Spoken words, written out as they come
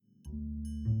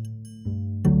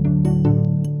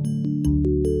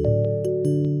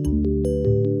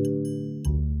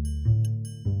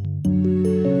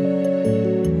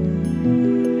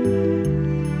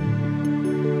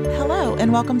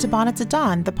and welcome to Bonnets at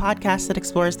Dawn, the podcast that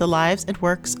explores the lives and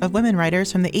works of women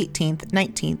writers from the 18th,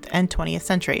 19th, and 20th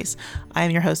centuries. I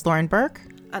am your host, Lauren Burke.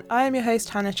 And I am your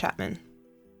host, Hannah Chapman.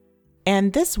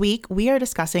 And this week, we are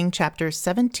discussing chapters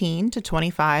 17 to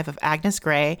 25 of Agnes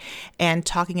Grey and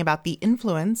talking about the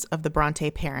influence of the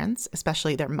Bronte parents,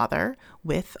 especially their mother,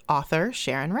 with author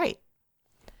Sharon Wright.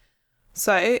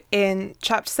 So, in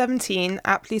chapter 17,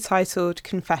 aptly titled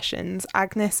Confessions,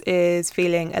 Agnes is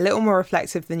feeling a little more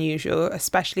reflective than usual,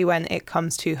 especially when it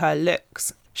comes to her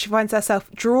looks. She finds herself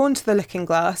drawn to the looking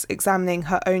glass, examining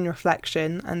her own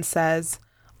reflection, and says,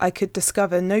 "I could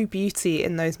discover no beauty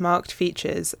in those marked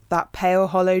features, that pale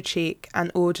hollow cheek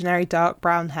and ordinary dark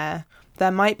brown hair.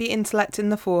 There might be intellect in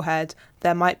the forehead,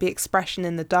 there might be expression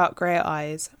in the dark grey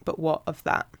eyes, but what of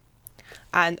that?"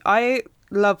 And I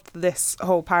loved this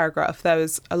whole paragraph. There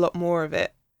was a lot more of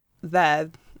it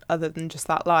there other than just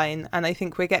that line, and I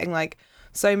think we're getting like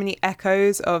so many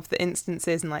echoes of the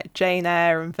instances in like Jane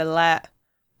Eyre and Villette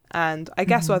and I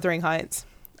guess Wuthering Heights.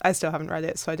 I still haven't read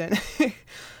it, so I don't know.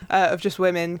 Of just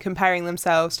women comparing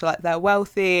themselves to like their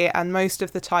wealthy and most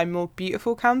of the time more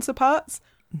beautiful counterparts,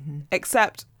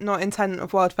 except not in Tenant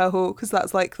of Wildfell Hall, because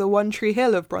that's like the One Tree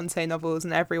Hill of Bronte novels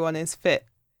and everyone is fit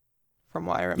from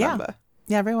what I remember.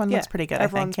 Yeah, everyone looks pretty good,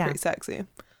 everyone's I think. Pretty sexy.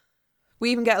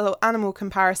 We even get a little animal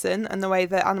comparison and the way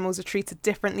that animals are treated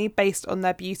differently based on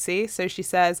their beauty. So she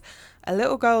says, "A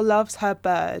little girl loves her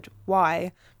bird.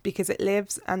 Why? Because it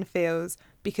lives and feels,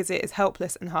 because it is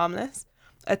helpless and harmless.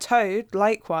 A toad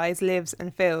likewise lives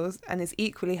and feels and is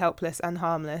equally helpless and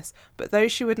harmless. But though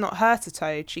she would not hurt a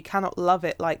toad, she cannot love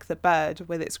it like the bird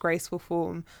with its graceful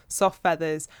form, soft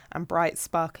feathers and bright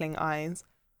sparkling eyes."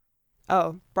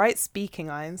 Oh, bright speaking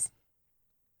eyes.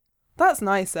 That's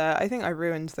nicer. I think I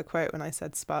ruined the quote when I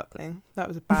said sparkling. That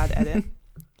was a bad edit.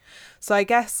 So I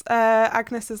guess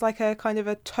Agnes is like a kind of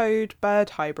a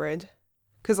toad-bird hybrid.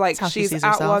 Because like she's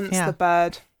at once the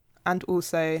bird and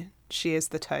also she is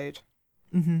the toad.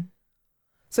 Mm-hmm.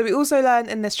 So we also learn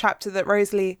in this chapter that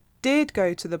Rosalie did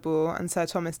go to the ball and Sir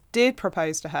Thomas did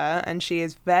propose to her, and she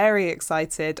is very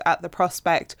excited at the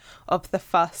prospect of the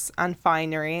fuss and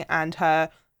finery and her...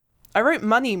 I wrote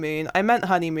moneymoon. I meant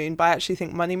honeymoon, but I actually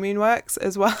think moneymoon works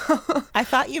as well. I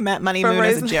thought you meant moneymoon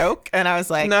as a joke, and I was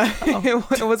like, no, oh.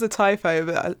 It was a typo,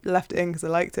 but I left it in because I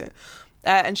liked it.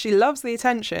 And she loves the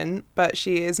attention, but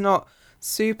she is not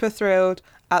super thrilled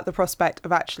at the prospect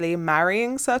of actually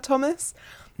marrying Sir Thomas.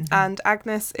 And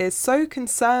Agnes is so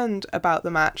concerned about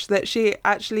the match that she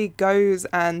actually goes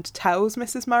and tells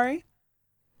Mrs. Murray.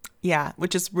 Yeah,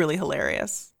 which is really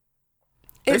hilarious.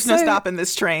 There's no stopping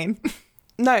this train.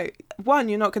 No, one,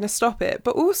 you're not going to stop it.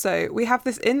 But also, we have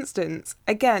this instance,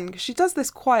 again, 'cause she does this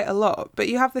quite a lot, but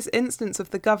you have this instance of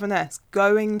the governess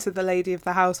going to the lady of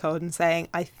the household and saying,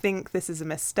 "I think this is a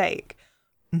mistake."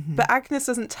 But Agnes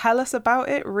doesn't tell us about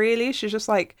it, really. She just,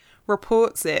 like,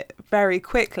 reports it very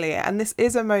quickly. And this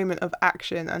is a moment of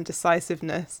action and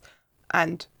decisiveness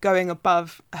and going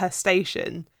above her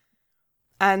station.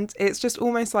 And it's just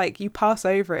almost like you pass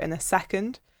over it in a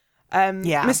second.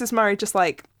 Mrs. Murray just,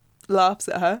 like, laughs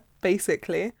at her,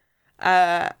 basically,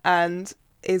 and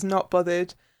is not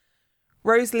bothered.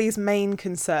 Rosalie's main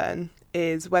concern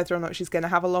is whether or not she's going to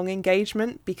have a long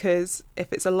engagement, because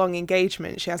if it's a long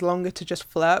engagement, she has longer to just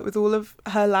flirt with all of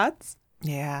her lads.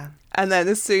 Yeah. And then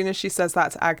as soon as she says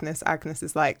that to Agnes, Agnes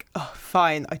is like, "Oh,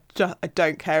 fine, I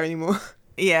don't care anymore."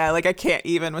 Yeah, like I can't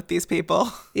even with these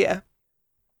people. Yeah.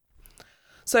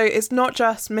 So it's not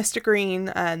just Mr. Green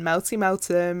and Melty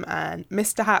Melton and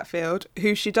Mr. Hatfield,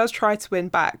 who she does try to win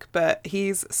back, but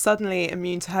he's suddenly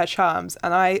immune to her charms.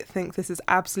 And I think this is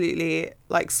absolutely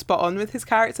like spot on with his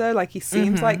character. Like he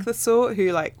seems like the sort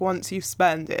who, like, once you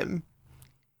spurned him,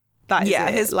 that is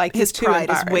it. His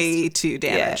pride is way too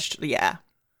damaged. Yeah.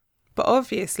 But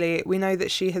obviously we know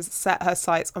that she has set her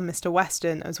sights on Mr.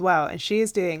 Weston as well, and she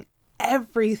is doing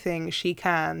everything she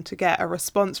can to get a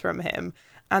response from him.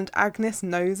 And Agnes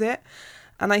knows it.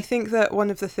 And I think that one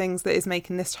of the things that is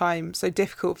making this time so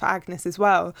difficult for Agnes as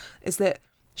well is that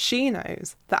she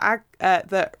knows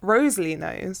that Rosalie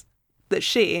knows that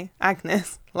she,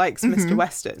 Agnes, likes Mr.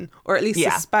 Weston, or at least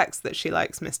suspects that she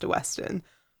likes Mr. Weston.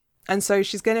 And so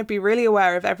she's going to be really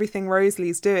aware of everything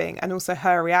Rosalie's doing and also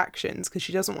her reactions, because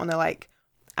she doesn't want to like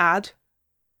add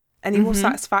any more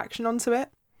satisfaction onto it.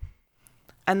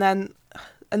 And then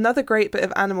another great bit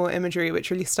of animal imagery which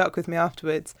really stuck with me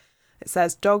afterwards. It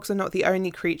says, "Dogs are not the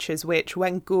only creatures which,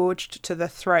 when gorged to the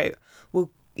throat, will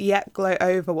yet gloat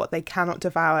over what they cannot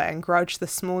devour and grudge the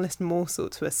smallest morsel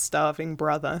to a starving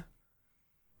brother."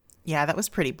 Yeah, that was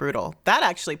pretty brutal. That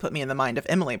actually put me in the mind of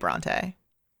Emily Bronte.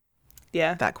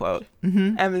 Yeah. That quote.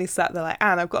 Emily sat there like,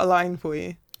 "Anne, I've got a line for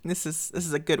you." This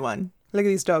is a good one. Look at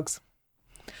these dogs.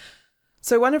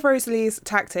 So one of Rosalie's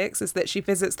tactics is that she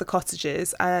visits the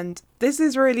cottages, and this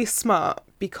is really smart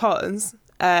because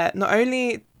not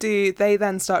only do they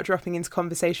then start dropping into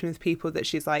conversation with people that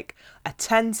she's like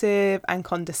attentive and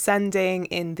condescending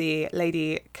in the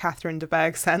Lady Catherine de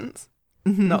Bourgh sense,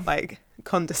 not like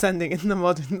condescending in the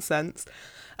modern sense,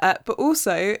 but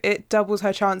also it doubles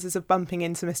her chances of bumping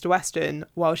into Mr. Weston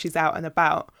while she's out and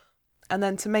about. And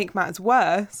then to make matters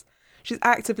worse, she's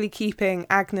actively keeping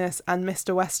Agnes and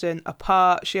Mr. Weston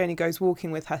apart. She only goes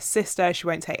walking with her sister. She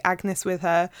won't take Agnes with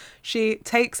her. She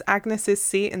takes Agnes's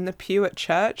seat in the pew at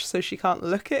church so she can't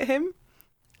look at him.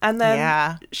 And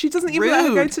then she doesn't even let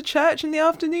her go to church in the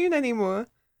afternoon anymore.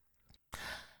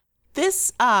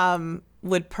 This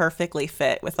would perfectly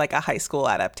fit with like a high school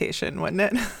adaptation, wouldn't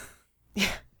it? Yeah.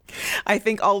 I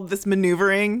think all of this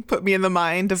maneuvering put me in the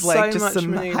mind of like just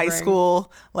some high school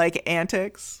like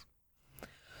antics.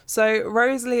 So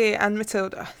Rosalie and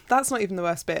Matilda, that's not even the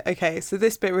worst bit. Okay, so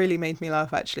this bit really made me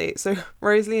laugh actually. So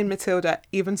Rosalie and Matilda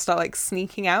even start like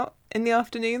sneaking out in the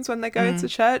afternoons when they're going to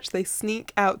church. They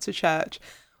sneak out to church.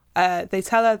 They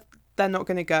tell her they're not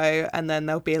going to go, and then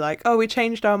they'll be like, oh, we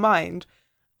changed our mind,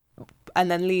 and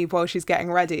then leave while she's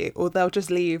getting ready. Or they'll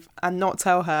just leave and not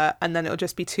tell her, and then it'll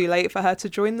just be too late for her to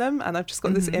join them. And I've just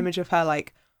got this image of her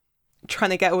like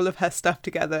trying to get all of her stuff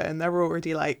together, and they're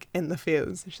already like in the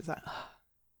fields. And she's like, oh.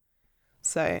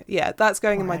 So yeah, that's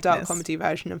going in my dark comedy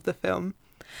version of the film.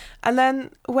 And then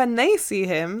when they see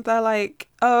him, they're like,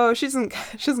 oh, she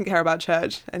doesn't care about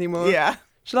church anymore. Yeah.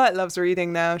 She like loves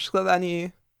reading now. She's got that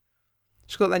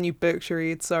new book to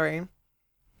read, sorry.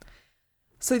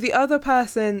 So the other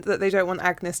person that they don't want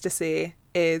Agnes to see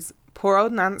is poor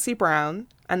old Nancy Brown,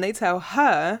 and they tell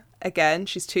her, again,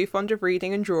 she's too fond of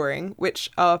reading and drawing, which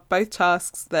are both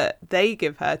tasks that they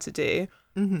give her to do.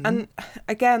 And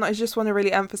again, I just want to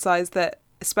really emphasize that,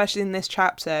 especially in this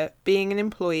chapter, being an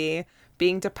employee,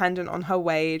 being dependent on her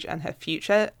wage and her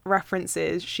future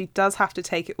references, she does have to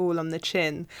take it all on the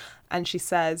chin. And she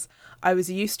says, I was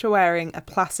used to wearing a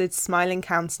placid, smiling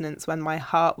countenance when my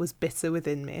heart was bitter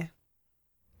within me.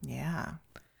 Yeah.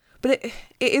 But it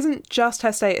isn't just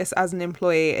her status as an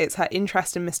employee, it's her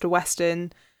interest in Mr.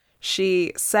 Weston.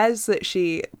 She says that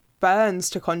she burns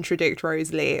to contradict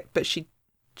Rosalie, but she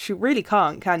really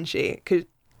can't, can she? Because,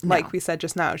 like we said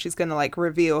just now, she's going to like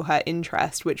reveal her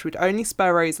interest, which would only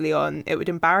spur Rosalie on. It would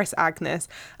embarrass Agnes,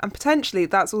 and potentially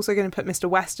that's also going to put Mr.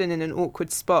 Weston in an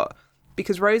awkward spot,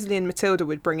 because Rosalie and Matilda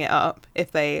would bring it up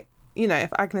if they, if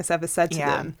Agnes ever said to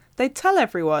them, they'd tell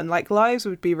everyone, like lives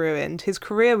would be ruined, his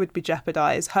career would be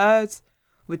jeopardised, hers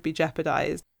would be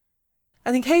jeopardised.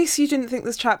 And in case you didn't think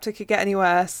this chapter could get any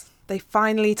worse, they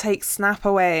finally take Snap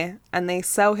away and they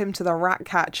sell him to the rat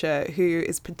catcher, who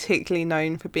is particularly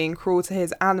known for being cruel to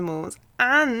his animals.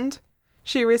 And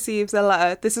she receives a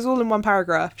letter. This is all in one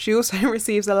paragraph. She also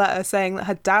receives a letter saying that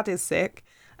her dad is sick.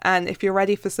 And if you're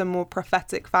ready for some more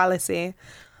prophetic fallacy,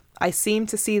 I seem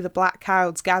to see the black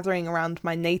clouds gathering around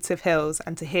my native hills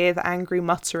and to hear the angry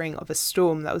muttering of a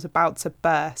storm that was about to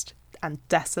burst and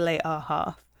desolate our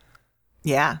hearth.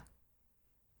 Yeah.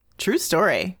 True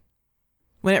story.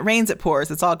 When it rains, it pours.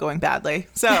 It's all going badly.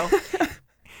 So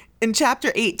in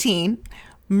chapter 18,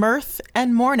 Mirth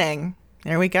and Mourning.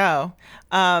 There we go.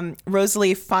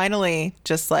 Rosalie finally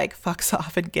just like fucks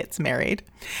off and gets married.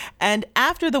 And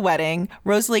after the wedding,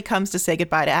 Rosalie comes to say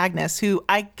goodbye to Agnes, who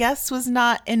I guess was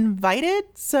not invited.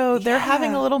 So they're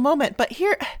having a little moment. But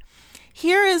here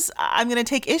is, I'm going to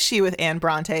take issue with Anne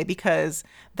Bronte, because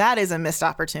that is a missed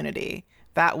opportunity.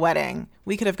 That wedding,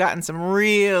 we could have gotten some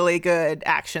really good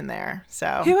action there.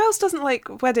 So who else doesn't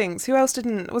like weddings? Who else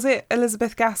didn't? Was it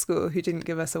Elizabeth Gaskell who didn't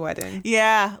give us a wedding?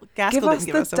 Yeah, Gaskell didn't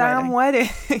give us a wedding.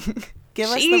 Give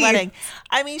us the wedding.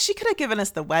 I mean, she could have given us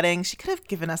the wedding. She could have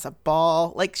given us a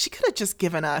ball. Like, she could have just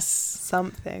given us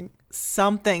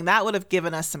something that would have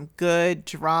given us some good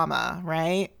drama,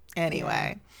 right?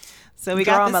 Anyway, so we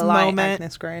drama got this light moment.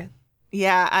 Agnes Grey.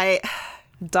 Yeah,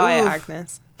 Diet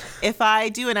Agnes. If I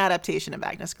do an adaptation of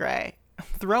Agnes Grey, I'm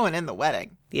throwing in the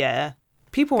wedding. Yeah.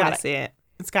 People want to see it.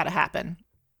 It's got to happen.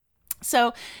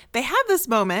 So they have this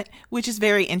moment, which is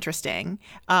very interesting.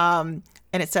 And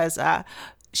it says,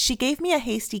 she gave me a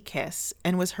hasty kiss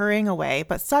and was hurrying away,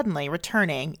 but suddenly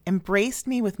returning, embraced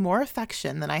me with more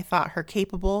affection than I thought her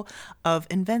capable of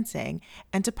evincing,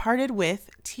 and departed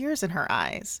with tears in her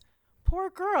eyes.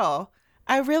 Poor girl.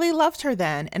 I really loved her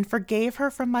then and forgave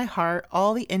her from my heart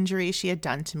all the injuries she had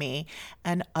done to me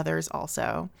and others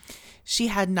also. She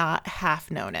had not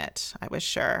half known it, I was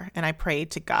sure, and I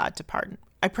prayed God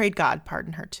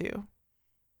pardon her too.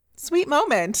 Sweet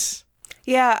moment.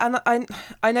 Yeah, and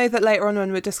I know that later on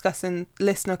when we're discussing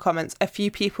listener comments, a few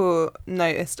people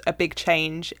noticed a big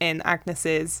change in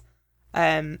Agnes's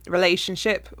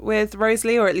relationship with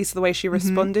Rosalie, or at least the way she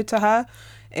responded to her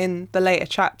in the later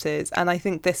chapters. And I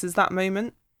think this is that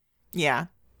moment. Yeah.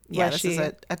 where This she-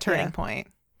 is a turning yeah. point.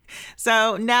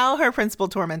 So now her principal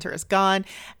tormentor is gone.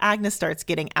 Agnes starts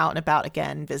getting out and about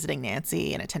again, visiting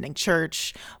Nancy and attending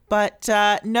church. But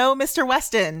no Mr.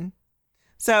 Weston.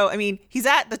 So, I mean, he's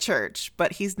at the church,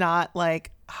 but he's not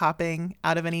like hopping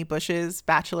out of any bushes,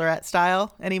 bachelorette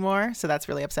style anymore. So that's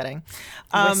really upsetting.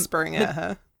 Whispering at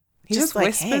her. He just just like,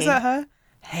 whispers hey. at her.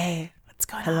 Hey, What's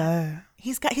going on? hello.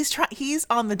 He's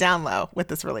on the down low with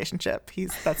this relationship.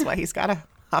 That's why he's got to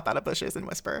hop out of bushes and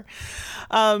whisper.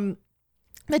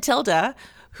 Matilda,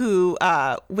 who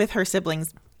with her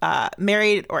siblings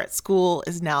married or at school,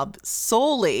 is now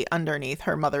solely underneath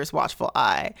her mother's watchful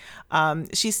eye.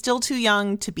 She's still too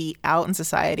young to be out in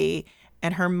society,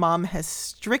 and her mom has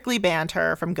strictly banned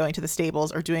her from going to the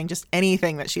stables or doing just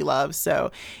anything that she loves.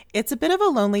 So it's a bit of a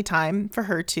lonely time for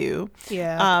her too.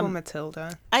 Yeah, poor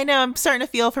Matilda. I know, I'm starting to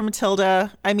feel for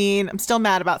Matilda. I mean, I'm still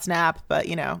mad about Snap, but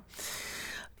you know.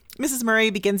 Mrs. Murray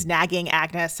begins nagging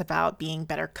Agnes about being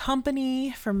better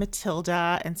company for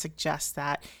Matilda and suggests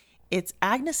that it's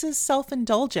Agnes's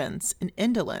self-indulgence and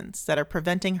indolence that are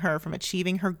preventing her from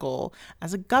achieving her goal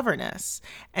as a governess.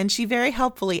 And she very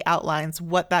helpfully outlines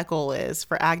what that goal is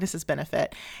for Agnes's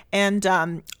benefit and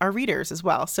our readers as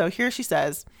well. So here she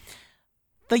says,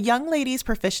 the young lady's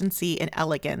proficiency in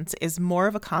elegance is more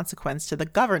of a consequence to the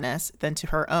governess than to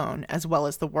her own, as well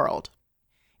as the world.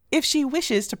 If she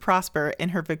wishes to prosper in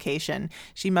her vocation,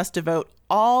 she must devote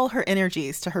all her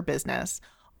energies to her business.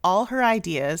 All her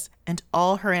ideas and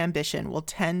all her ambition will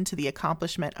tend to the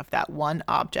accomplishment of that one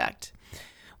object.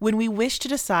 When we wish to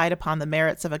decide upon the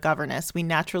merits of a governess, we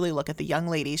naturally look at the young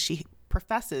ladies she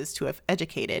professes to have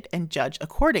educated and judge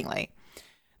accordingly.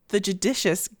 The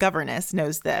judicious governess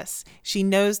knows this. She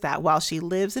knows that while she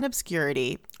lives in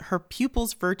obscurity, her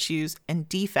pupils' virtues and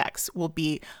defects will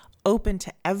be open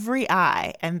to every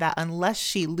eye, and that unless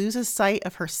she loses sight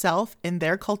of herself in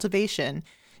their cultivation,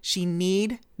 she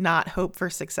need not hope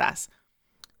for success.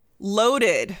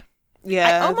 Loaded.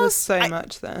 Yeah, there's so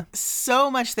much there. So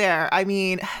much there. I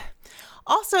mean,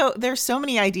 also, there's so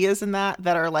many ideas in that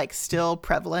are like still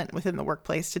prevalent within the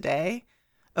workplace today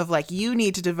of like, you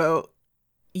need to devote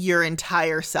your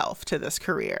entire self to this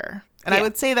career. And I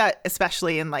would say that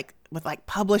especially in like with like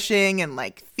publishing and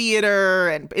like theater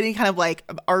and any kind of like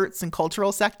arts and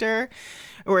cultural sector,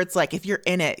 where it's like, if you're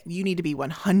in it, you need to be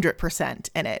 100%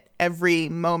 in it. Every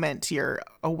moment you're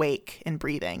awake and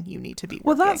breathing, you need to be working.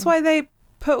 Well, that's why they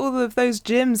put all of those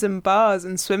gyms and bars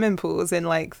and swimming pools in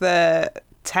like the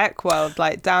tech world,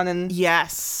 like down in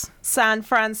San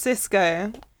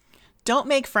Francisco. Don't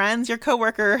make friends. Your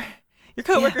coworkers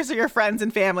are your friends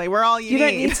and family. We're all you need. You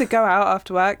don't need to go out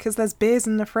after work because there's beers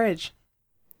in the fridge.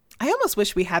 I almost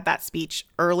wish we had that speech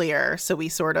earlier so we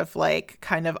sort of like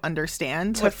kind of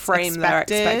understand to frame their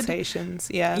expectations.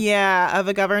 Yeah, of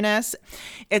a governess.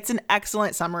 It's an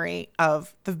excellent summary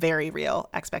of the very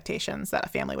real expectations that a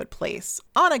family would place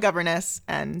on a governess,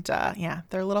 and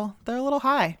they're a little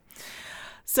high.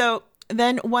 So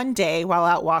then one day while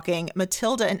out walking,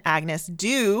 Matilda and Agnes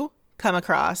do come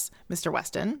across Mr.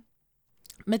 Weston.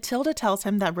 Matilda tells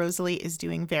him that Rosalie is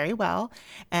doing very well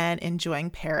and enjoying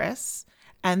Paris,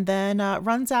 and then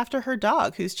runs after her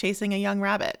dog, who's chasing a young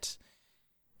rabbit.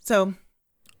 So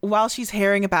while she's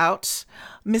herring about,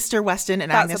 Mr. Weston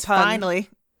and Agnes finally...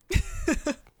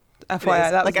 FYI,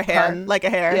 that was like a hair. pun. Like a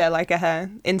hair. Yeah, like a hair.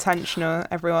 Intentional,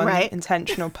 everyone. Right?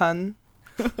 Intentional pun.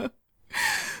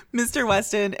 Mr.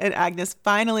 Weston and Agnes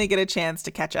finally get a chance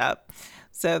to catch up.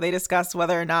 So they discuss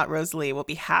whether or not Rosalie will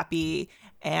be happy,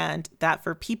 and that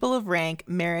for people of rank,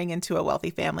 marrying into a wealthy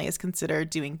family is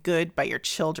considered doing good by your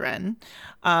children.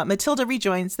 Matilda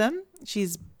rejoins them.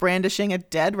 She's brandishing a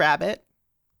dead rabbit.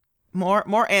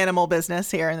 More animal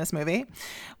business here in this movie,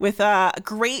 with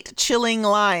great chilling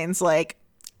lines like,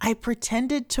 "I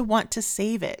pretended to want to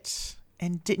save it,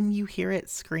 and didn't you hear it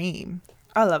scream?"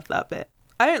 I love that bit.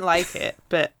 I don't like it,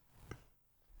 but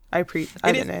I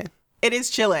don't know. It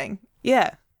is chilling.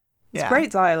 Yeah. It's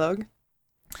great dialogue.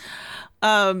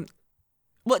 Well,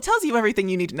 it tells you everything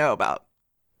you need to know about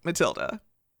Matilda.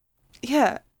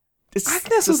 Yeah.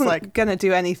 Agnes wasn't like going to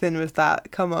do anything with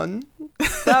that. Come on.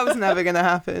 That was never going to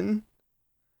happen.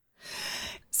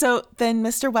 So then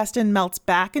Mr. Weston melts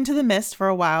back into the mist for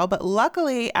a while, but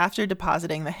luckily after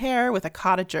depositing the hare with a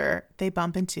cottager, they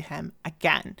bump into him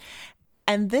again.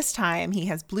 And this time he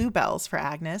has bluebells for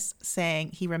Agnes,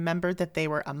 saying he remembered that they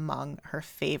were among her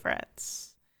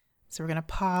favorites. So we're going to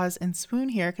pause and swoon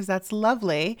here because that's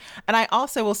lovely. And I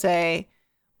also will say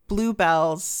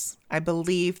bluebells, I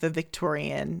believe the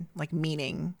Victorian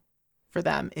meaning for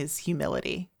them is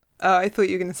humility. Oh, I thought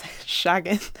you were going to say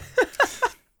shagging.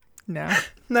 No,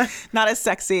 No. not as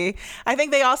sexy. I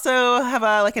think they also have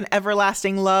an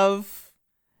everlasting love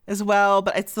as well,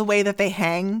 but it's the way that they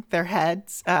hang their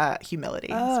heads. Humility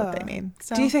is what they mean.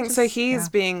 So do you think so? He's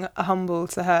being humble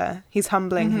to her. He's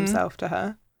humbling himself to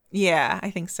her. Yeah,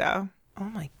 I think so. Oh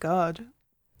my God.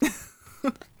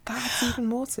 That's even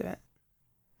more to it.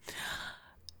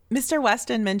 Mr.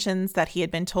 Weston mentions that he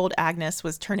had been told Agnes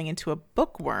was turning into a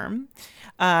bookworm.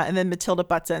 And then Matilda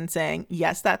butts in saying,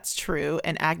 yes, that's true.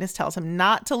 And Agnes tells him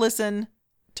not to listen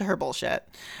to her bullshit.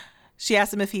 She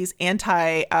asks him if he's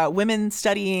anti-women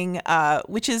studying,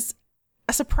 which is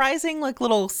a surprising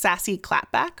little sassy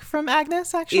clapback from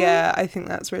Agnes, actually. Yeah, I think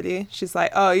that's really... She's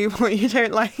like, oh, you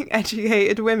don't like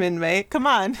educated women, mate? Come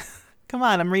on,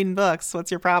 I'm reading books.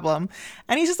 What's your problem?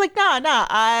 And he's just like, nah,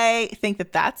 I think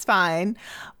that that's fine.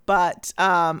 But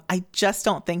I just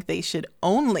don't think they should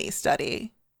only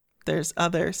study. There's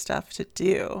other stuff to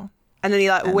do. And then he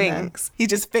winks. He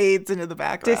just fades into the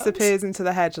background. Disappears into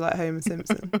the hedge like Homer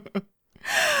Simpson.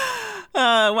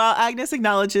 While Agnes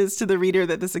acknowledges to the reader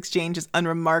that this exchange is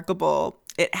unremarkable,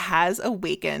 it has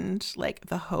awakened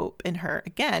the hope in her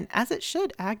again, as it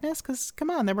should, Agnes, because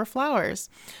come on, there were flowers.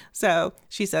 So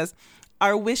she says,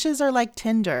 our wishes are like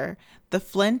tinder. The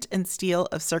flint and steel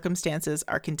of circumstances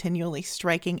are continually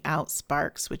striking out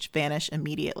sparks which vanish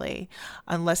immediately,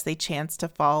 unless they chance to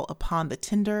fall upon the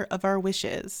tinder of our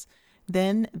wishes.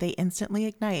 Then they instantly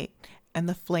ignite, and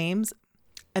the flame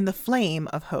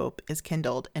of hope is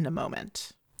kindled in a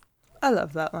moment. I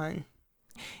love that line.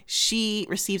 She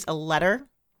receives a letter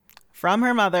from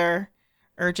her mother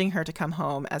urging her to come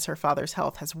home as her father's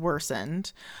health has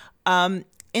worsened.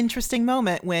 Interesting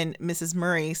moment when Mrs.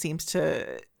 Murray seems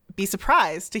to be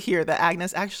surprised to hear that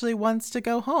Agnes actually wants to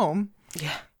go home.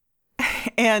 Yeah.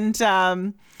 And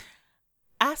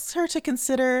asks her to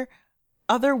consider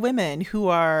other women who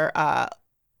are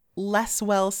less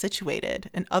well situated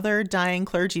and other dying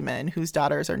clergymen whose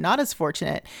daughters are not as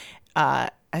fortunate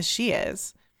as she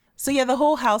is. So yeah, the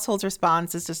whole household's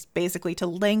response is just basically to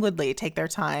languidly take their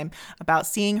time about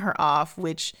seeing her off,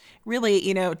 which really,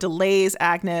 delays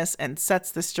Agnes and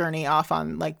sets this journey off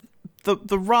on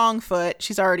the wrong foot.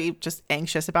 She's already just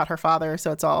anxious about her father,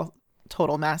 so it's all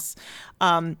total mess.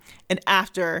 And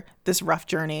after this rough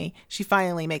journey, she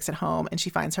finally makes it home and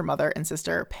she finds her mother and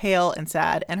sister pale and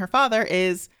sad, and her father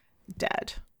is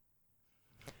dead.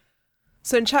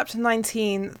 So in chapter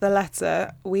 19, the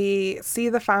letter, we see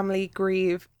the family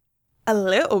grieve a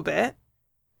little bit.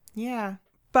 Yeah.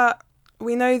 But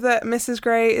we know that Mrs.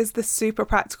 Grey is this super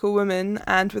practical woman,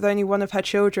 and with only one of her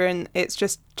children, it's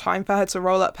just time for her to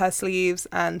roll up her sleeves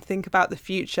and think about the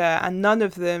future, and none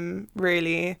of them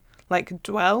really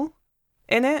dwell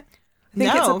in it. I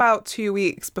think it's about 2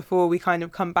 weeks before we kind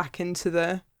of come back into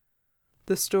the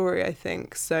story, I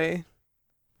think. So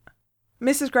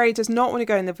Mrs. Grey does not want to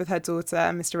go and live with her daughter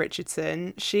and Mr.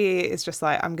 Richardson. She is just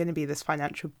like, I'm going to be this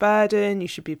financial burden. You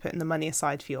should be putting the money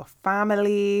aside for your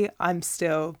family. I'm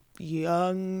still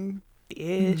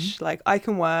young-ish. I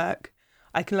can work.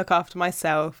 I can look after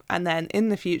myself. And then in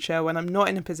the future, when I'm not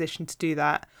in a position to do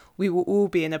that, we will all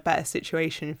be in a better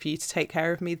situation for you to take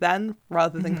care of me then,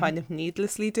 rather than kind of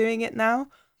needlessly doing it now.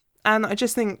 And I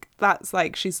just think that's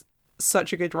she's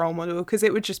such a good role model, because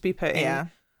it would just be putting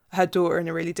her daughter in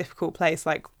a really difficult place,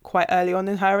 quite early on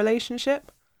in her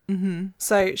relationship. Mm-hmm.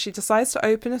 So she decides to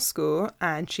open a school,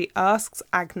 and she asks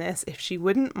Agnes if she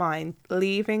wouldn't mind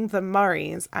leaving the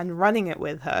Murrays and running it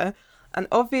with her. And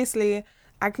obviously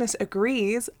Agnes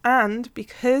agrees, and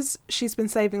because she's been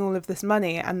saving all of this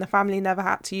money and the family never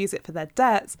had to use it for their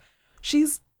debts,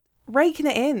 she's raking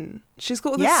it in. She's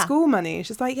got all this school money.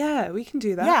 She's like, yeah, we can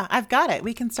do that. Yeah, I've got it.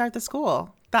 We can start the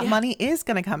school. That money is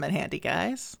going to come in handy,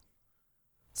 guys.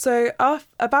 So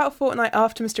about a fortnight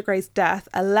after Mr. Grey's death,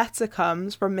 a letter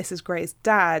comes from Mrs. Grey's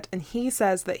dad, and he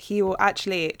says that he will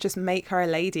actually just make her a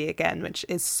lady again, which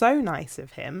is so nice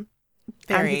of him.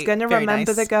 And he's going to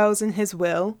remember the girls in his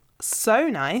will. So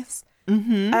nice.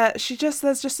 Mm-hmm. There's just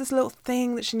this little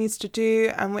thing that she needs to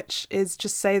do, and which is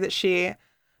just say that she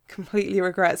completely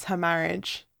regrets her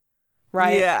marriage.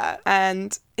 Right? Yeah.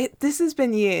 And this has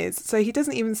been years. So he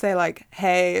doesn't even say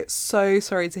hey, so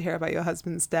sorry to hear about your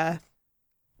husband's death.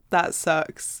 That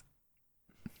sucks.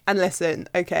 And listen,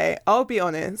 okay, I'll be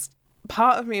honest.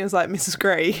 Part of me was like, Mrs.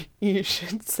 Grey, you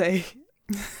should say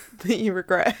that you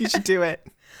regret. You should do it.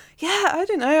 Yeah, I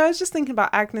don't know. I was just thinking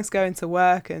about Agnes going to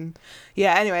work and...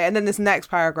 Yeah, anyway. And then this next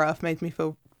paragraph made me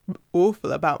feel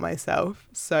awful about myself.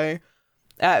 So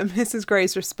Mrs.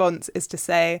 Gray's response is to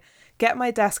say, "Get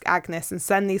my desk, Agnes, and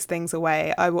send these things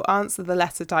away. I will answer the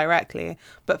letter directly.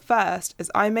 But first,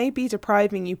 as I may be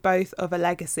depriving you both of a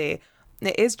legacy,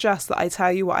 it is just that I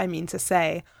tell you what I mean to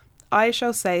say. I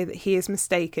shall say that he is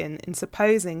mistaken in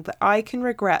supposing that I can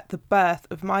regret the birth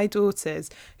of my daughters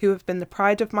who have been the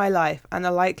pride of my life and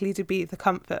are likely to be the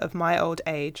comfort of my old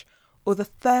age, or the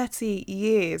 30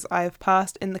 years I have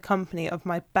passed in the company of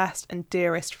my best and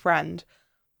dearest friend.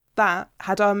 That,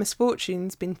 had our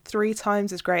misfortunes been 3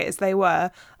 times as great as they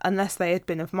were, unless they had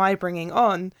been of my bringing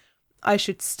on, I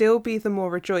should still be the more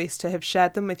rejoiced to have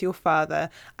shared them with your father,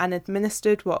 and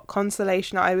administered what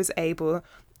consolation I was able,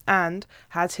 and,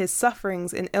 had his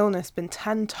sufferings in illness been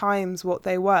 10 times what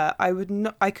they were,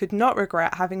 I could not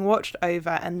regret having watched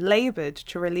over and laboured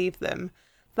to relieve them.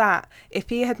 That, if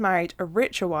he had married a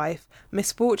richer wife,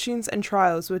 misfortunes and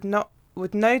trials would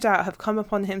no doubt have come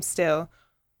upon him still.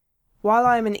 While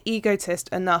I am an egotist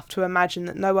enough to imagine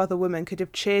that no other woman could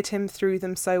have cheered him through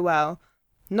them so well,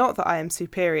 not that I am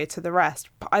superior to the rest,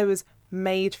 but I was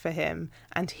made for him,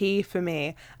 and he for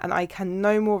me, and I can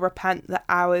no more repent the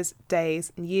hours,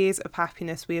 days, and years of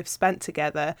happiness we have spent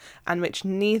together, and which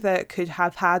neither could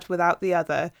have had without the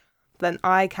other, than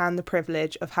I can the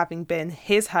privilege of having been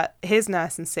his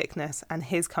nurse in sickness, and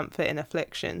his comfort in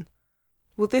affliction.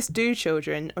 Will this do,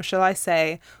 children, or shall I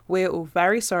say, we are all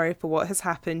very sorry for what has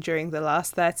happened during the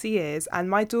last 30 years, and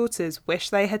my daughters wish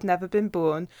they had never been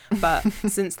born, but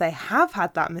since they have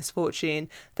had that misfortune,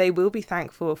 they will be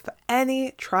thankful for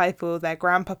any trifle their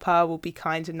grandpapa will be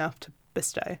kind enough to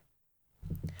bestow."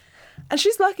 And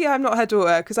she's lucky I'm not her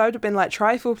daughter, because I would have been like,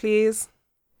 "Trifle, please."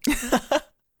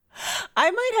 I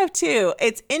might have too.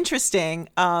 It's interesting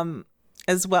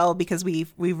as well, because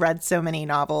we've read so many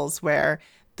novels where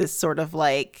this sort of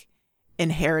like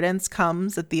inheritance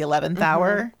comes at the 11th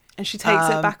hour. And she takes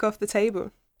it back off the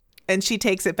table.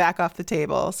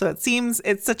 So it seems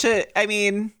it's such a, I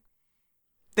mean,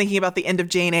 thinking about the end of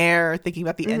Jane Eyre, thinking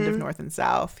about the end of North and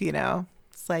South, you know,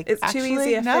 it's like, it's actually, too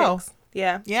easy a no. fix.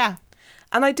 Yeah. Yeah.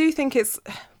 And I do think it's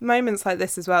moments like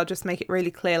this as well just make it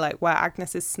really clear like where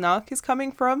Agnes's snark is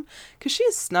coming from, because she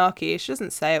is snarky. She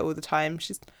doesn't say it all the time.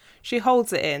 She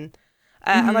holds it in.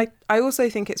 And I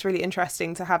also think it's really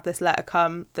interesting to have this letter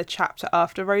come the chapter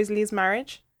after Rosalie's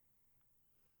marriage.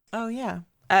 Oh, yeah.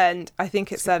 And I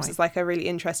think it serves as like a really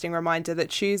interesting reminder that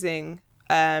choosing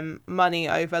money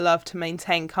over love to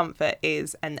maintain comfort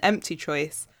is an empty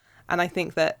choice. And I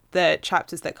think that the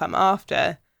chapters that come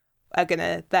after are going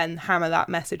to then hammer that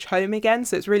message home again.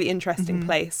 So it's really interesting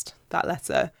placed, that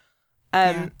letter.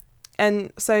 And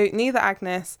so neither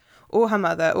Agnes or her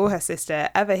mother or her sister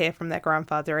ever hear from their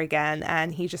grandfather again,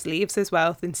 and he just leaves his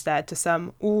wealth instead to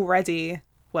some already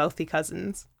wealthy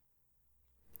cousins.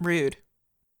 Rude.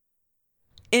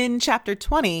 In chapter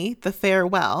 20, The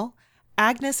Farewell,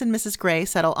 Agnes and Mrs. Gray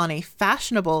settle on a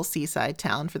fashionable seaside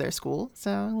town for their school.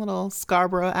 So a little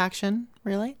Scarborough action,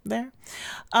 really, there.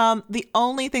 The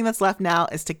only thing that's left now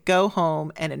is to go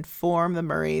home and inform the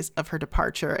Murrays of her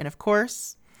departure. And of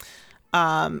course,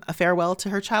 a farewell to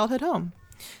her childhood home.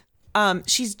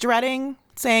 She's dreading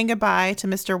saying goodbye to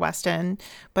Mr. Weston,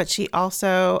 but she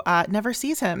also never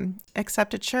sees him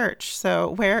except at church.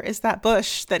 So where is that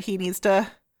bush that he needs to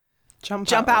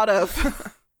jump out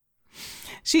of?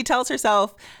 She tells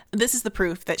herself this is the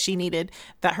proof that she needed,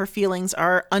 that her feelings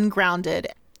are ungrounded,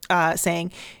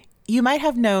 saying, "You might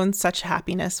have known such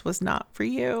happiness was not for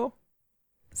you."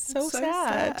 So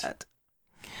sad.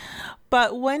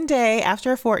 But one day,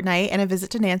 after a fortnight and a visit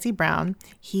to Nancy Brown,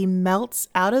 he melts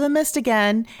out of the mist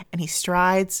again and he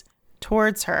strides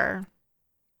towards her.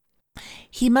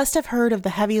 He must have heard of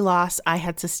the heavy loss I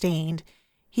had sustained.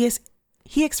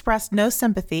 He expressed no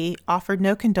sympathy, offered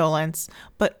no condolence,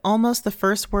 but almost the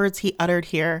first words he uttered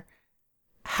here,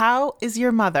 "How is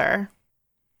your mother?"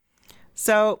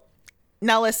 So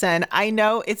now listen, I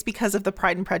know it's because of the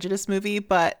Pride and Prejudice movie,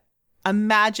 but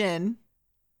imagine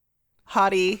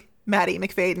haughty Maddie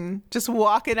McFadden just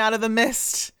walking out of the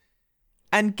mist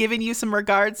and giving you some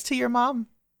regards to your mom.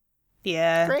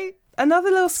 Yeah. Great.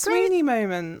 Another little Sweeney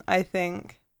moment, I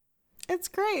think. It's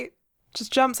great.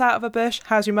 Just jumps out of a bush.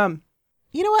 "How's your mum?"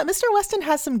 You know what? Mr. Weston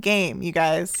has some game, you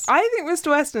guys. I think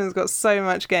Mr. Weston has got so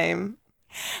much game.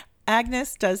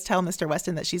 Agnes does tell Mr.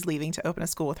 Weston that she's leaving to open a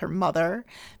school with her mother.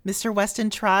 Mr. Weston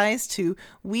tries to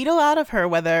wheedle out of her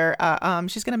whether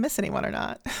she's going to miss anyone or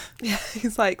not. Yeah,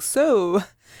 he's like, "So,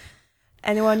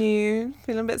 anyone you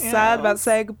feeling a bit sad about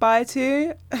saying goodbye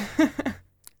to?"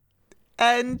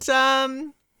 And,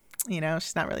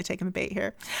 she's not really taking the bait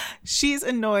here. She's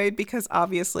annoyed because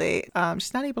obviously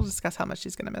she's not able to discuss how much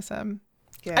she's going to miss him.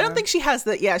 Yeah. I don't think she has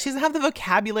she doesn't have the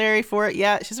vocabulary for it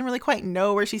yet. She doesn't really quite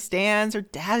know where she stands. Her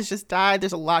dad has just died.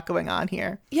 There's a lot going on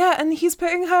here. Yeah, and he's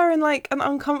putting her in like an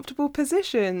uncomfortable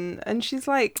position, and she's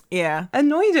like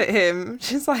annoyed at him.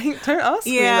 She's like, don't ask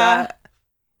me that.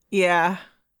 Yeah.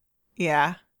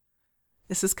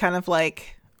 This is kind of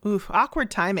like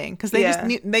awkward timing, because they just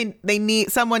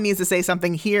need someone needs to say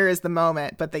something. Here is the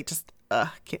moment, but they just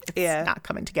it's not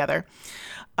coming together.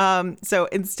 So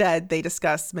instead, they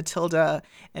discuss Matilda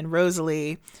and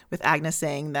Rosalie, with Agnes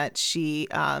saying that she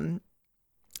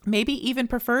maybe even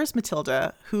prefers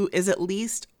Matilda, who is at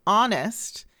least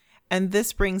honest. And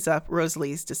this brings up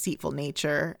Rosalie's deceitful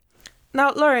nature.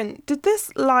 Now, Lauren, did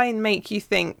this line make you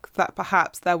think that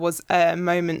perhaps there was a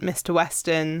moment Mr.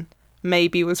 Weston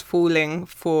maybe was falling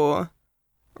for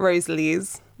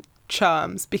Rosalie's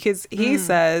charms? Because he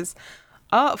says,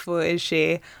 artful is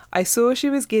she. I saw she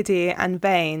was giddy and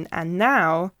vain, and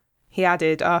now, he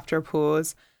added after a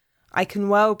pause, I can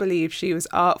well believe she was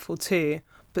artful too,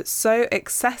 but so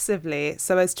excessively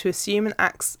so as to assume an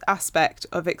aspect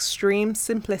of extreme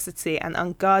simplicity and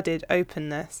unguarded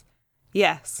openness.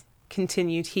 Yes,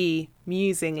 continued he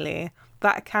musingly,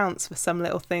 that accounts for some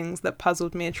little things that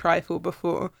puzzled me a trifle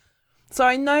before. So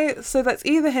I know, so that's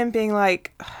either him being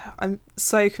like, I'm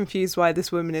so confused why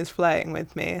this woman is flirting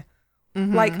with me.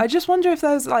 Mm-hmm. Like, I just wonder if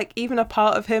there's like even a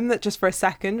part of him that just for a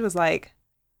second was like,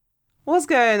 what's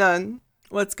going on?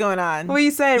 What's going on? What are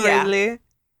you saying, Rosalie?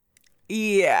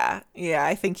 Yeah,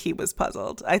 I think he was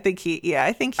puzzled. I don't think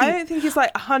he's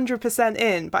like 100%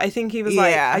 in, but I think he was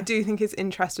like, I do think his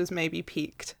interest was maybe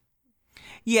piqued.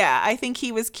 Yeah, I think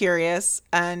he was curious.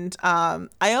 And I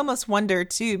almost wonder,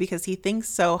 too, because he thinks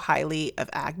so highly of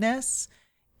Agnes.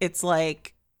 It's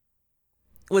like,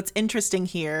 what's interesting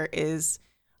here is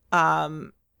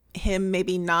him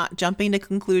maybe not jumping to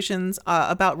conclusions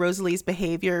about Rosalie's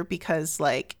behavior, because,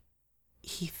 like,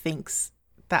 he thinks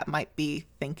that might be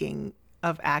thinking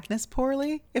of Agnes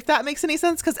poorly, if that makes any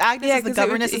sense, because Agnes is the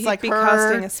governess. It's like her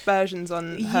casting aspersions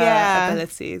on her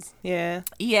abilities.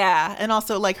 Yeah, and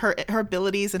also like her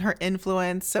abilities and her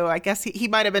influence. So I guess he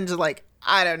might have been just like,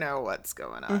 I don't know what's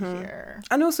going on here.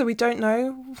 And also, we don't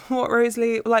know what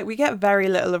Rosalie, like, we get very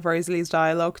little of Rosalie's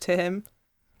dialogue to him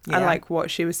and like what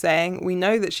she was saying. We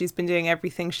know that she's been doing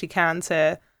everything she can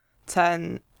to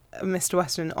turn Mr.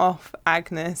 Weston off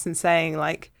Agnes and saying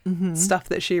like stuff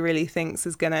that she really thinks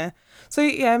is gonna. So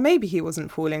yeah, maybe he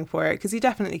wasn't falling for it, because he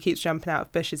definitely keeps jumping out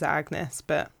of bushes at Agnes.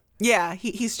 But yeah,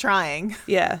 he's trying.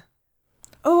 Yeah.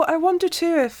 Oh, I wonder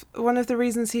too if one of the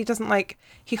reasons he doesn't like,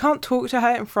 he can't talk to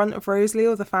her in front of Rosalie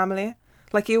or the family.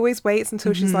 Like, he always waits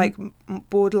until she's like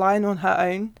borderline on her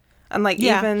own, and like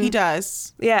even he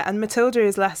does. Yeah, and Matilda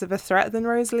is less of a threat than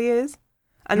Rosalie is,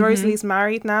 and Rosalie's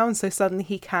married now, and so suddenly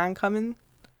he can come in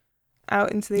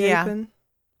out into the open.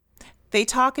 They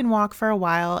talk and walk for a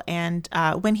while, and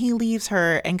when he leaves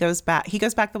her and he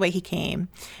goes back the way he came.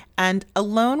 And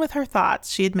alone with her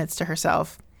thoughts, she admits to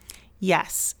herself,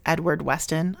 yes, Edward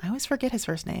Weston. I always forget his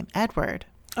first name. Edward.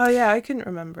 Oh, yeah, I couldn't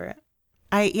remember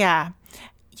it.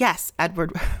 Yes,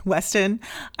 Edward Weston.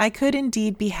 I could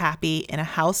indeed be happy in a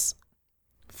house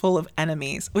full of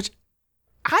enemies, which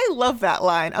I love that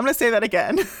line. I'm going to say that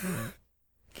again.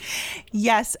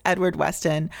 Yes, Edward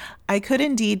Weston, I could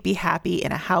indeed be happy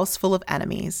in a house full of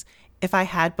enemies if I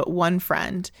had but one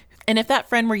friend. And if that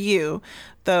friend were you,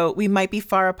 though we might be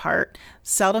far apart,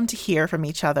 seldom to hear from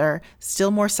each other,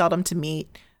 still more seldom to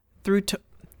meet,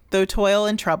 though toil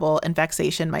and trouble and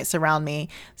vexation might surround me,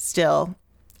 still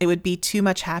it would be too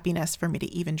much happiness for me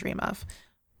to even dream of.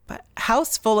 But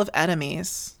house full of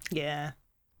enemies. Yeah.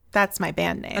 That's my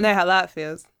band name. I know how that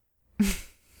feels.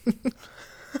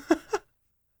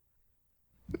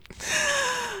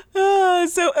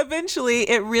 So eventually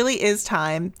it really is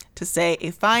time to say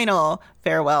a final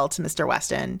farewell to Mr.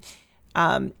 Weston.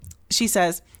 She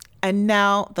says, and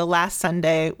now the last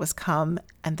Sunday was come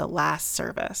and the last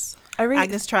service.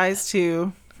 Agnes tries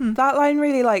to... That line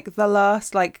really, like, the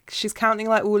last, like, she's counting,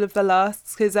 like, all of the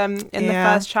lasts, because in the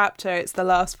first chapter, it's the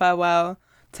last farewell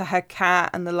to her cat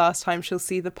and the last time she'll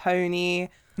see the pony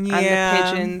and the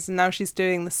pigeons, and now she's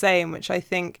doing the same, which I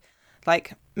think,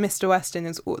 like, Mr. Weston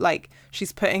is, like,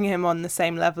 she's putting him on the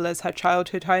same level as her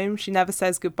childhood home. She never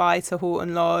says goodbye to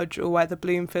Horton Lodge or where the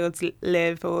Bloomfields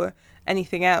live or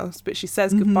anything else, but she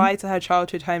says goodbye to her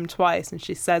childhood home twice, and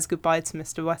she says goodbye to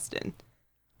Mr. Weston.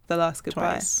 The last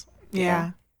goodbye. Twice.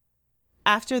 Yeah.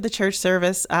 After the church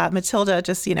service, Matilda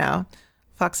just,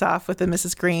 fucks off with the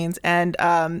Mrs. Greens, and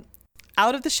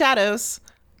out of the shadows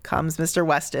comes Mr.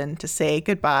 Weston to say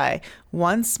goodbye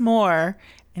once more,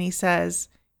 and he says,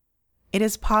 it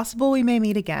is possible we may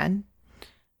meet again.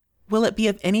 Will it be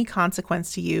of any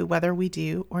consequence to you whether we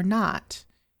do or not?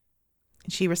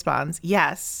 And she responds,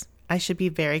 yes, I should be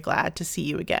very glad to see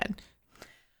you again.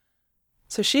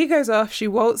 So she goes off, she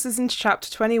waltzes into chapter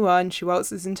 21, she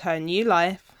waltzes into her new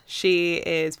life. She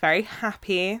is very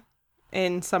happy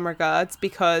in some regards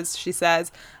because she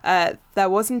says, there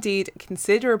was indeed a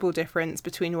considerable difference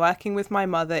between working with my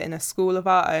mother in a school of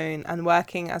our own and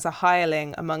working as a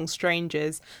hireling among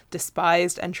strangers,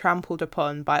 despised and trampled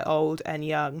upon by old and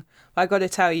young. But I got to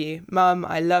tell you, Mum,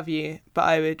 I love you, but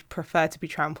I would prefer to be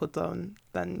trampled on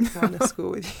than go to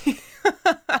school with you.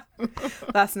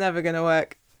 That's never going to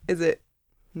work, is it?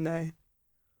 No.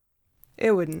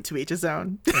 It wouldn't. To each his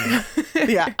own.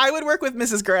 Yeah. I would work with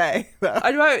Mrs. Gray, though.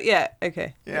 I'd vote, yeah.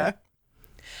 Okay. Yeah.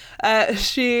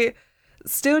 She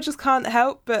still just can't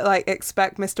help but, like,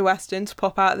 expect Mr. Weston to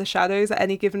pop out of the shadows at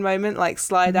any given moment, like,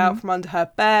 slide out from under her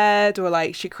bed, or,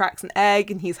 like, she cracks an egg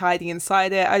and he's hiding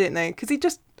inside it. I don't know. Because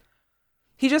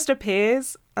he just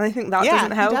appears, and I think that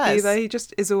doesn't help either. He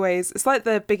just is always... It's like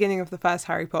the beginning of the first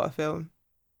Harry Potter film.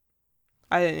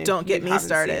 I don't know. Don't get me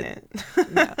started.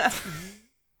 No.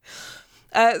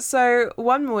 So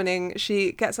one morning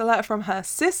she gets a letter from her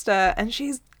sister and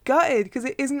she's gutted because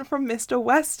it isn't from Mr.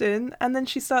 Weston, and then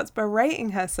she starts berating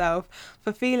herself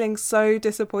for feeling so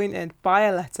disappointed by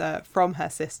a letter from her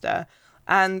sister.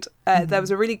 And there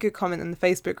was a really good comment in the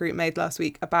Facebook group made last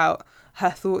week about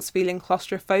her thoughts feeling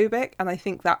claustrophobic, and I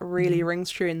think that really rings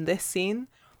true in this scene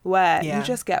where you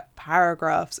just get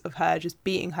paragraphs of her just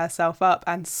beating herself up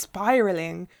and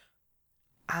spiraling.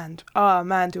 And, oh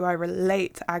man, do I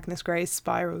relate to Agnes Grey's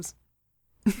spirals.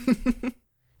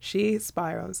 She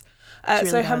spirals.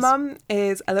 So her mum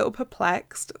is a little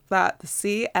perplexed that the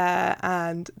sea air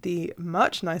and the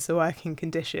much nicer working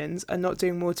conditions are not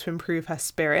doing more to improve her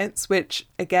spirits, which,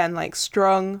 again, like,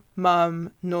 strong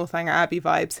mum, Northanger Abbey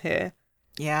vibes here.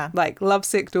 Yeah. Like,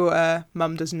 lovesick daughter,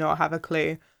 mum does not have a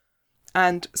clue.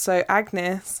 And so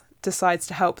Agnes decides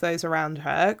to help those around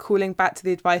her, calling back to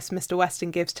the advice Mr.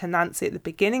 Weston gives to Nancy at the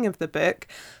beginning of the book,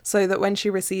 so that when she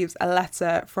receives a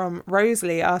letter from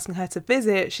Rosalie asking her to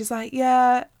visit, she's like,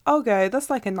 yeah, I'll go. That's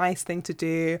like a nice thing to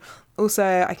do.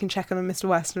 Also, I can check on Mr.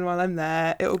 Weston while I'm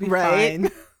there. It'll be fine.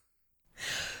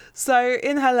 So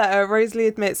in her letter, Rosalie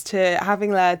admits to having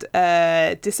led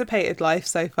a dissipated life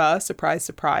so far. Surprise,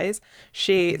 surprise.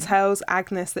 She tells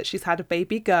Agnes that she's had a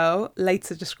baby girl,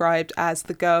 later described as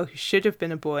the girl who should have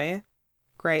been a boy.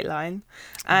 Great line.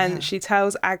 And she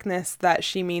tells Agnes that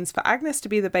she means for Agnes to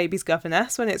be the baby's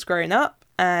governess when it's grown up.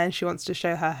 And she wants to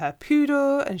show her her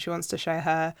poodle, and she wants to show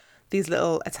her these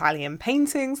little Italian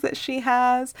paintings that she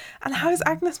has. And how is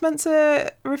Agnes meant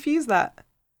to refuse that?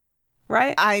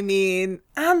 Right? I mean,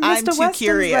 and I'm Mr. too Weston's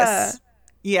curious. There.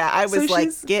 Yeah, I was So like,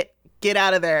 she's- get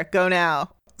out of there. Go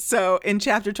now. So in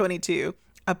chapter 22,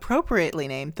 appropriately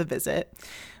named The Visit,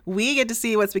 we get to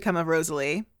see what's become of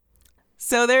Rosalie.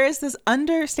 So there is this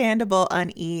understandable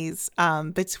unease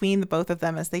between the both of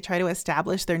them as they try to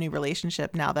establish their new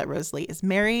relationship now that Rosalie is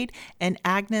married and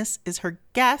Agnes is her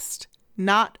guest,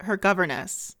 not her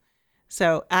governess.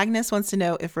 So Agnes wants to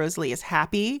know if Rosalie is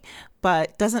happy,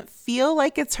 but doesn't feel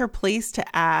like it's her place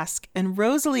to ask. And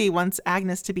Rosalie wants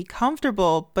Agnes to be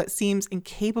comfortable, but seems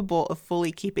incapable of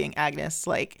fully keeping Agnes,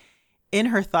 like, in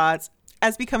her thoughts,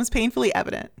 as becomes painfully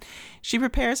evident. She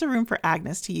prepares a room for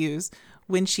Agnes to use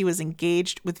when she was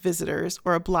engaged with visitors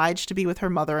or obliged to be with her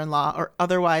mother-in-law or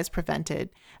otherwise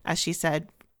prevented, as she said,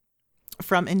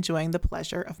 from enjoying the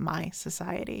pleasure of my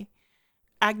society.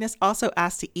 Agnes also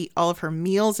asked to eat all of her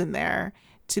meals in there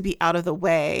to be out of the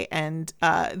way. And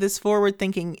this forward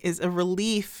thinking is a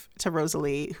relief to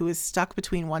Rosalie, who is stuck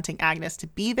between wanting Agnes to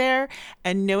be there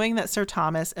and knowing that Sir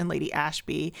Thomas and Lady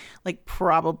Ashby, like,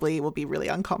 probably will be really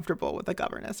uncomfortable with the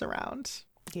governess around.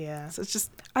 Yeah. So it's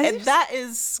just, that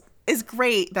is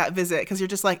great, that visit, because you're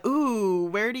just like, ooh,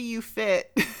 where do you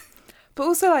fit? But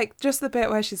also, like, just the bit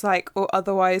where she's like, or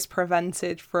otherwise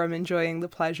prevented from enjoying the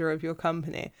pleasure of your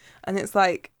company. And it's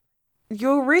like,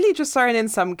 you're really just throwing in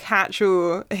some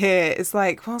catch-all here. It's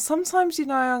like, well, sometimes, you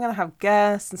know, I'm going to have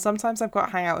guests, and sometimes I've got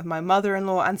to hang out with my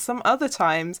mother-in-law, and some other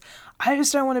times, I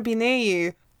just don't want to be near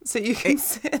you, so you can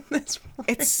sit in this room.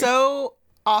 It's so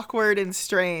awkward and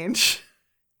strange.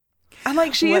 And,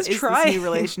 like, she is trying. This new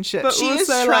relationship. But she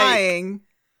also, is trying.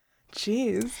 Like,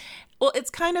 jeez. Well,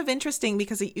 it's kind of interesting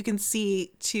because you can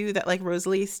see, too, that, like,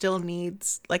 Rosalie still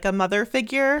needs, like, a mother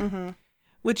figure,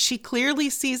 which she clearly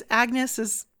sees Agnes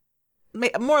as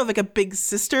more of, like, a big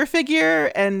sister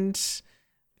figure, and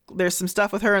there's some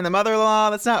stuff with her and the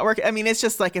mother-in-law that's not working. I mean, it's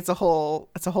just, like, it's a whole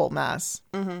mess.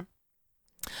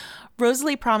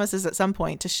 Rosalie promises at some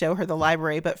point to show her the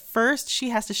library, but first she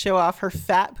has to show off her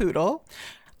fat poodle.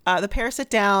 The pair sit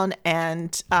down,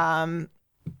 and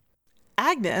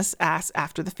Agnes asks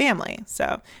after the family.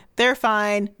 So they're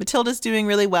fine. Matilda's doing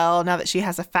really well now that she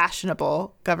has a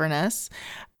fashionable governess.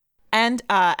 And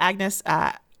Agnes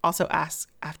also asks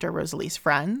after Rosalie's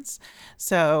friends.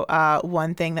 So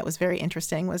one thing that was very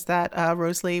interesting was that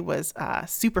Rosalie was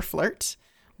super flirt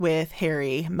with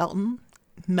Harry Melton,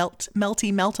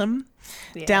 Melton,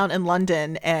 down in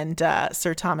London. And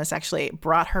Sir Thomas actually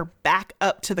brought her back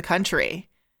up to the country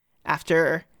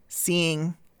after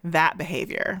seeing that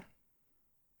behavior.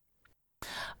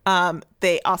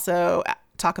 They also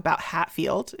talk about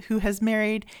Hatfield, who has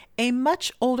married a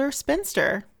much older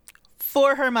spinster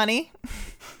for her money,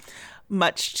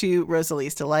 much to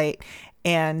Rosalie's delight.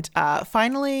 And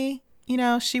finally,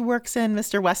 she works in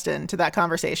Mr. Weston to that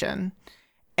conversation.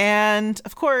 And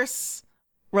of course,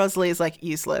 Rosalie is like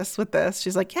useless with this.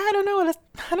 She's like, yeah, I don't know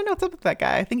what's up with that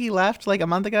guy. I think he left like a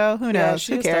month ago. Who knows?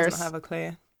 She Who cares? Doesn't have a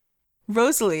clue.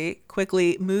 Rosalie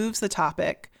quickly moves the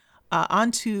topic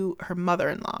onto her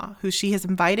mother-in-law, who she has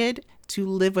invited to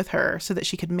live with her so that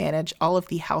she could manage all of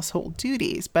the household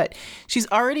duties. But she's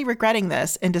already regretting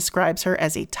this and describes her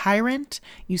as a tyrant,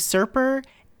 usurper,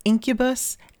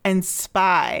 incubus, and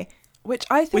spy. Which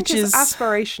I think is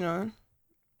aspirational.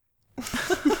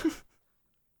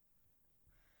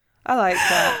 I like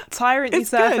that. Tyrant,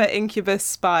 usurper, good. Incubus,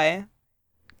 spy.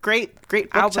 Great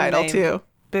book album title, name. Too.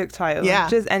 Book title. Yeah.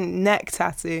 And neck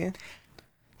tattoo.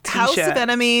 T-shirt. House of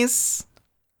Enemies.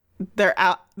 Their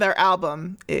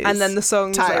album is, and then the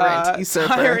songs Tyrant,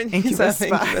 Usurper, Incubus, Spy.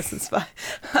 Incubus and Spy.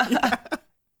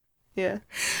 Yeah.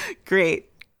 Great.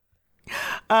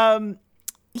 Yeah,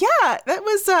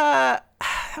 that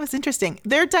was interesting.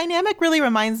 Their dynamic really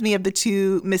reminds me of the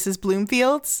two Mrs.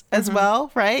 Bloomfields as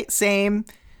well, right? Same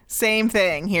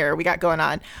thing here we got going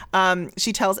on.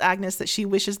 She tells Agnes that she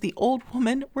wishes the old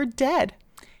woman were dead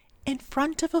in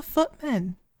front of a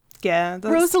footman. Yeah.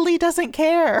 Rosalie doesn't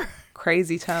care.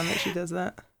 Crazy town that she does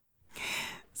that.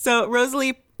 So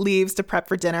Rosalie leaves to prep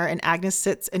for dinner, and Agnes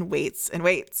sits and waits and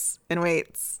waits and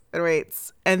waits and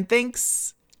waits and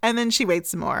thinks, and then she waits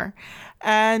some more.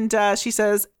 And she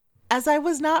says, as I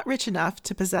was not rich enough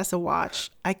to possess a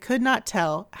watch, I could not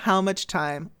tell how much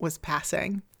time was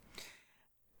passing.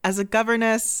 As a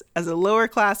governess, as a lower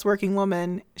class working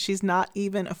woman, she's not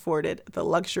even afforded the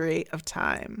luxury of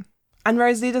time. And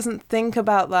Rosalie doesn't think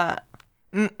about that.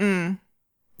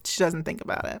 She doesn't think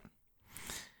about it.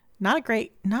 Not a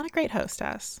great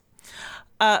hostess.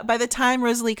 By the time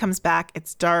Rosalie comes back,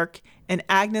 it's dark, and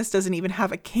Agnes doesn't even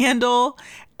have a candle,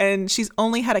 and she's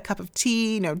only had a cup of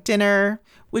tea, no dinner,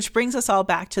 which brings us all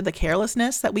back to the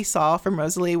carelessness that we saw from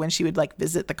Rosalie when she would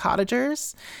visit the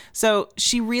cottagers. So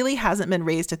she really hasn't been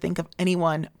raised to think of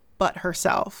anyone but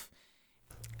herself.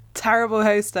 Terrible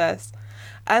hostess.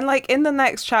 And in the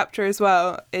next chapter as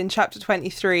well, in chapter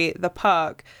 23, the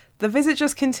park, the visit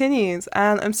just continues.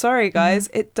 And I'm sorry, guys,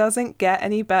 it doesn't get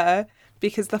any better,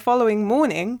 because the following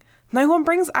morning, no one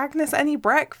brings Agnes any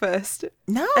breakfast.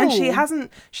 No.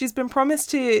 And she's been promised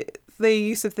to the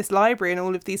use of this library and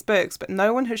all of these books, but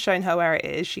no one has shown her where it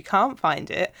is. She can't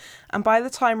find it. And by the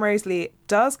time Rosalie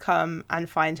does come and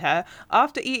find her,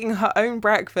 after eating her own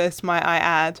breakfast, might I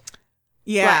add,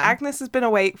 Agnes has been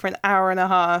awake for an hour and a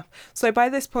half. So by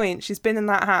this point, she's been in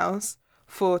that house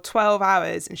for 12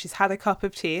 hours and she's had a cup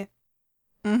of tea.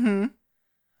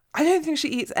 I don't think she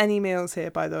eats any meals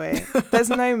here, by the way. There's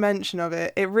no mention of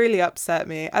it. It really upset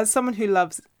me. As someone who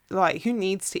loves, who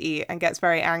needs to eat and gets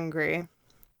very angry.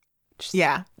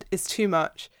 It's too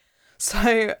much.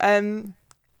 So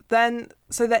there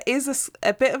is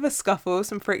a bit of a scuffle,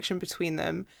 some friction between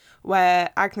them, where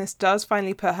Agnes does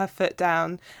finally put her foot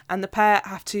down, and the pair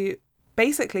have to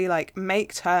basically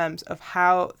make terms of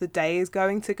how the day is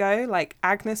going to go.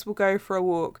 Agnes will go for a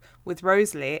walk with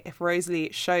Rosalie if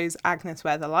Rosalie shows Agnes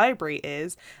where the library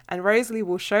is, and Rosalie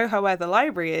will show her where the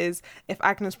library is if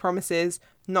Agnes promises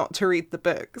not to read the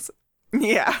books.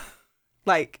 Yeah.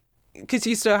 Because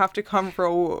you still have to come for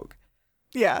a walk.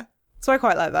 Yeah. So I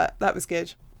quite like that. That was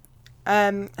good.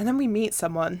 And then we meet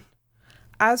someone.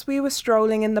 As we were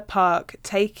strolling in the park,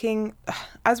 talking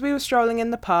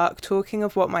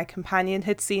of what my companion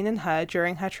had seen and heard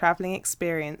during her travelling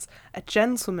experience, a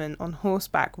gentleman on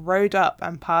horseback rode up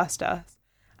and passed us.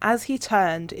 As he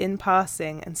turned in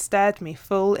passing and stared me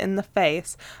full in the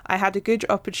face, I had a good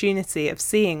opportunity of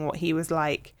seeing what he was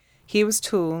like. He was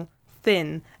tall,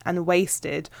 thin and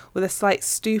wasted, with a slight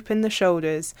stoop in the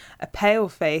shoulders, a pale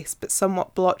face but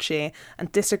somewhat blotchy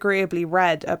and disagreeably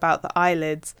red about the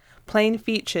eyelids, plain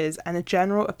features and a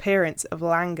general appearance of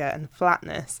languor and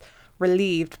flatness,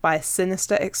 relieved by a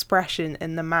sinister expression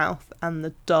in the mouth and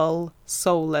the dull,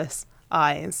 soulless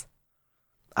eyes.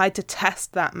 "I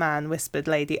detest that man," whispered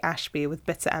Lady Ashby with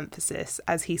bitter emphasis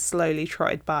as he slowly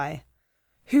trotted by.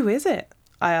 "Who is it?"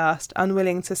 I asked,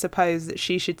 unwilling to suppose that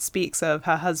she should speak so of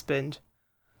her husband.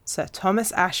 "Sir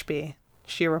Thomas Ashby,"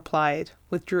 she replied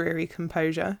with dreary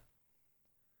composure.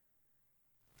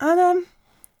 And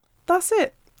that's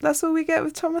it. That's all we get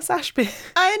with Thomas Ashby.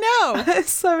 I know. I'm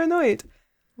so annoyed.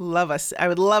 I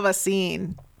would love a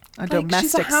scene. A domestic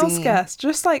she's a house scene. guest.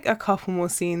 Just like a couple more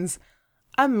scenes.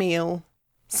 A meal.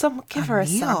 Give her a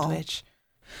sandwich.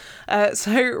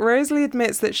 So Rosalie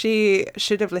admits that she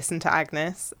should have listened to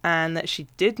Agnes and that she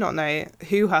did not know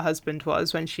who her husband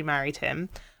was when she married him.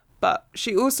 But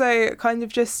she also kind of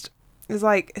just is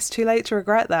like, it's too late to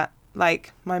regret that.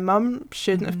 Like, my mum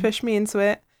shouldn't have pushed me into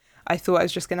it. I thought I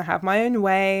was just going to have my own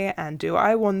way and do what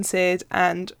I wanted.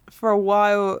 And for a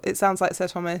while, it sounds like Sir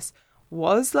Thomas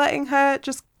was letting her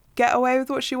just get away with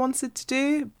what she wanted to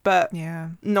do, but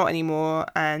not anymore.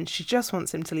 And she just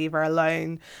wants him to leave her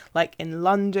alone, like in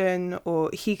London, or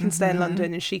he can stay in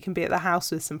London and she can be at the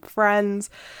house with some friends.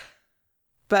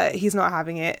 But he's not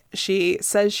having it. She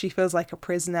says she feels like a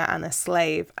prisoner and a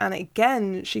slave. And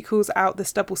again, she calls out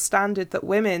this double standard that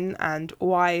women and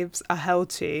wives are held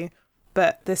to.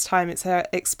 But this time it's her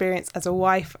experience as a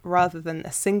wife rather than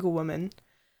a single woman.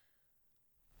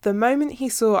 "The moment he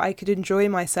saw I could enjoy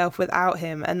myself without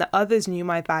him and that others knew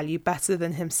my value better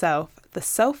than himself, the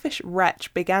selfish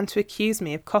wretch began to accuse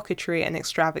me of coquetry and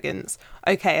extravagance."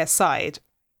 Okay, aside.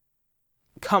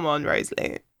 Come on,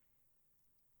 Rosalie.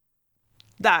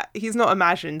 That he's not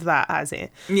imagined that, has he?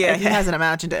 Yeah, okay. He hasn't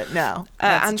imagined it. No.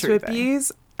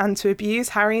 And to abuse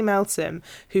Harry Melton,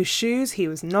 whose shoes he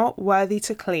was not worthy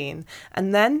to clean,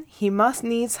 and then he must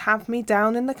needs have me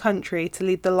down in the country to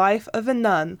lead the life of a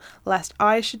nun, lest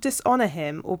I should dishonour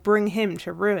him or bring him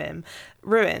to ruin,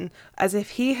 as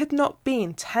if he had not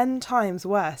been 10 times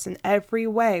worse in every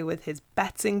way, with his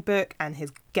betting book and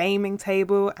his gaming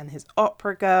table and his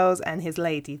opera girls and his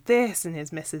lady this and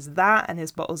his Mrs. that and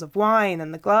his bottles of wine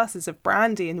and the glasses of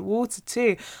brandy and water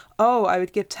too. Oh, I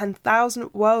would give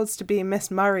 10,000 worlds to be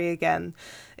Miss Murray again.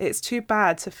 It's too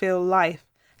bad to feel life,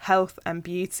 health and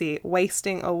beauty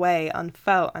wasting away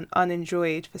unfelt and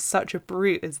unenjoyed for such a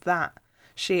brute as that,"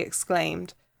 she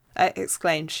exclaimed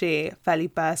she, fairly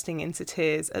bursting into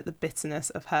tears at the bitterness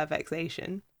of her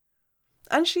vexation.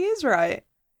 And she is right.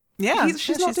 Yeah,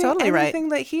 she's not doing totally anything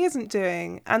right. that he isn't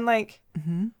doing. And like,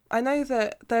 I know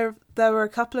that there were a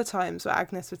couple of times where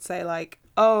Agnes would say like,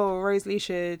 "Oh, Rosalie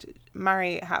should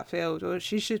marry Hatfield, or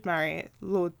she should marry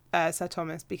Lord Sir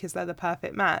Thomas because they're the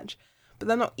perfect match," but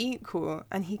they're not equal.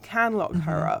 And he can lock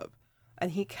her up,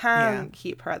 and he can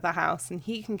keep her at the house, and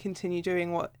he can continue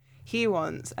doing what he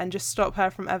wants and just stop her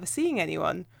from ever seeing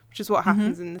anyone, which is what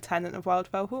happens in The Tenant of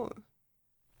Wildfell Hall.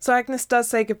 So Agnes does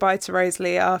say goodbye to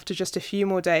Rosalie after just a few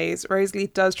more days. Rosalie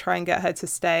does try and get her to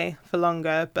stay for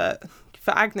longer, but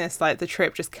for Agnes, like, the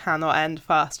trip just cannot end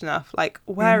fast enough. Like,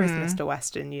 where is Mr.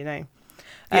 Weston, you know?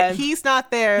 Yeah, he's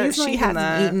not there. She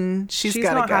hasn't eaten. She's got to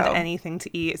go. She's not had anything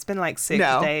to eat. It's been like 6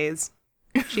 days.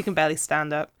 She can barely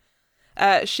stand up.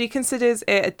 She considers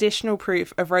it additional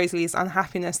proof of Rosalie's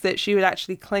unhappiness that she would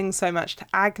actually cling so much to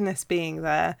Agnes being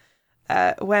there,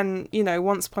 when, you know,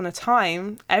 once upon a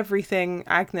time, everything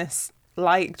Agnes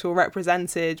liked or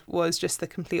represented was just the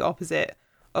complete opposite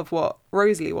of what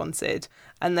Rosalie wanted,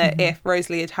 and that if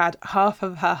Rosalie had had half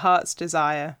of her heart's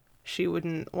desire, she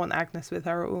wouldn't want Agnes with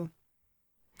her at all.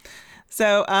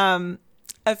 So,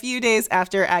 a few days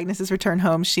after Agnes's return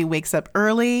home, she wakes up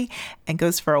early and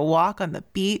goes for a walk on the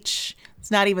beach.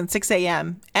 It's not even 6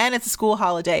 a.m. and it's a school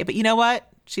holiday. But you know what?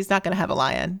 She's not going to have a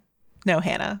lion. No,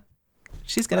 Hannah.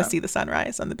 She's going to see the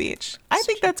sunrise on the beach. I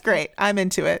think that's great. I'm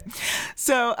into it.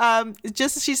 So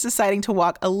just as she's deciding to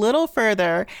walk a little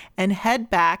further and head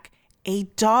back, a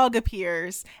dog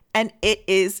appears, and it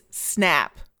is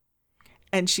Snap.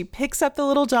 And she picks up the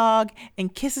little dog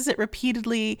and kisses it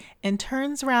repeatedly and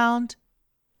turns around.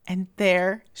 And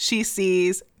there she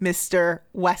sees Mr.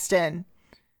 Weston,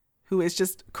 who has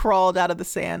just crawled out of the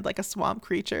sand like a swamp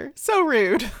creature. So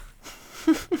rude.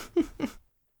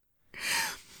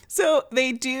 So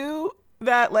they do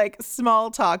that like small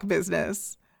talk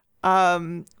business,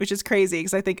 which is crazy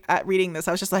because I think at reading this,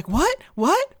 I was just like, what?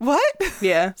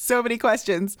 Yeah. So many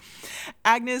questions.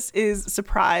 Agnes is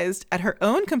surprised at her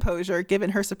own composure, given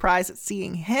her surprise at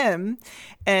seeing him.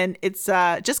 And it's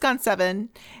just gone 7.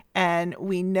 And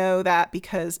we know that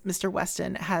because Mr.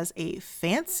 Weston has a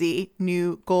fancy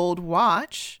new gold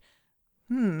watch.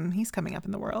 He's coming up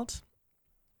in the world.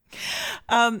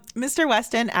 Mr.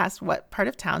 Weston asks what part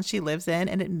of town she lives in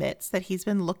and admits that he's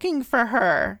been looking for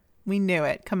her. We knew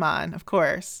it. Come on, of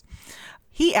course.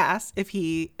 He asks if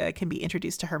he can be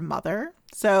introduced to her mother.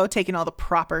 So taking all the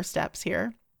proper steps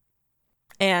here.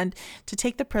 And to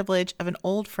take the privilege of an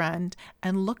old friend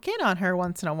and look in on her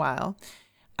once in a while.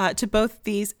 To both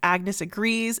these, Agnes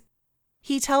agrees.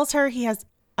 He tells her he has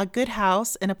a good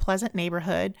house in a pleasant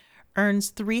neighborhood,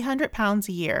 earns £300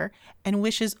 a year, and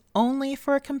wishes only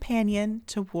for a companion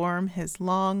to warm his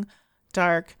long,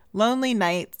 dark, lonely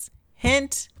nights.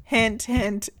 Hint, hint,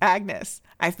 hint, Agnes.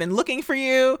 I've been looking for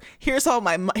you. Here's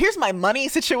my money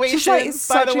situation. It's like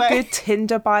such a good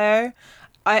Tinder bio.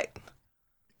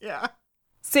 Yeah.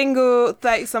 Single,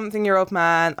 30-something-year-old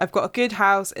man. I've got a good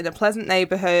house in a pleasant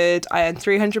neighborhood. I earn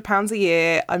 £300 a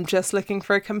year. I'm just looking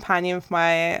for a companion for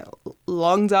my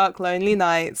long, dark, lonely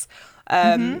nights.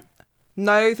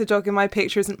 No, the dog in my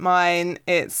picture isn't mine.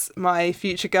 It's my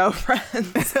future girlfriend.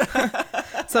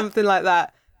 Something like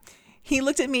that. He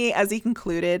looked at me as he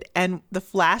concluded, and the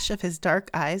flash of his dark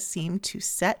eyes seemed to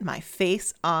set my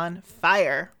face on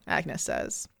fire, Agnes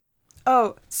says.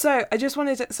 Oh, so I just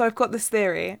wanted to... So I've got this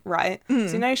theory, right? So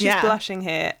you know she's blushing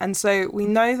here. And so we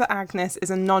know that Agnes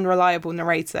is a non-reliable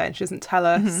narrator and she doesn't tell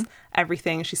us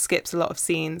everything. She skips a lot of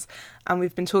scenes. And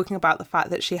we've been talking about the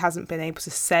fact that she hasn't been able to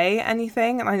say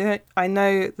anything. And I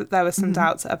know that there were some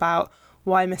doubts about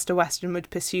why Mr. Weston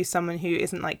would pursue someone who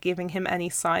isn't, like, giving him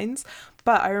any signs.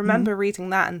 But I remember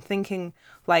reading that and thinking,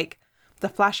 like, the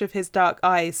flash of his dark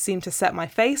eyes seemed to set my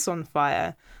face on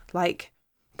fire. Like...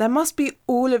 There must be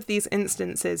all of these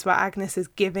instances where Agnes is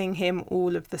giving him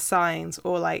all of the signs,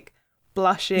 or like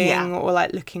blushing, or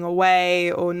like looking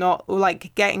away, or not, or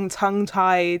like getting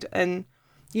tongue-tied, and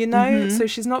you know, so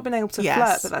she's not been able to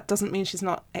flirt, but that doesn't mean she's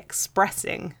not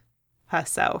expressing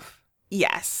herself.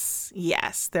 Yes,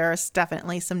 there's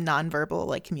definitely some nonverbal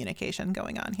like communication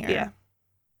going on here. Yeah.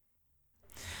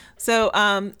 So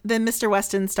then Mr.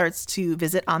 Weston starts to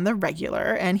visit on the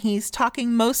regular, and he's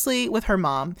talking mostly with her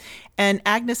mom. And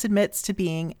Agnes admits to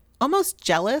being almost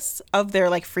jealous of their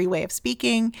like free way of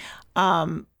speaking,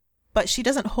 but she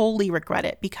doesn't wholly regret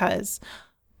it, because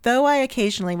though I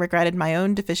occasionally regretted my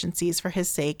own deficiencies for his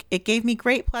sake, it gave me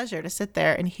great pleasure to sit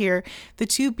there and hear the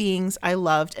two beings I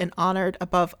loved and honored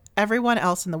above everyone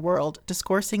else in the world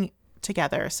discoursing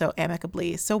together so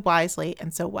amicably, so wisely,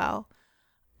 and so well.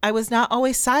 I was not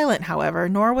always silent, however,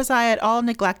 nor was I at all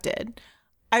neglected.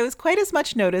 I was quite as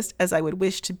much noticed as I would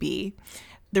wish to be.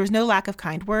 There was no lack of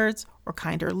kind words or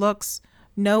kinder looks,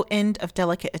 no end of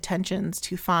delicate attentions,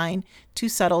 too fine, too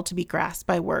subtle to be grasped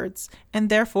by words, and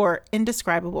therefore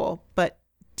indescribable, but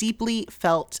deeply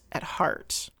felt at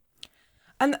heart.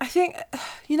 And I think,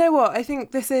 you know what, I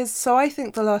think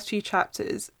the last few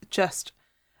chapters just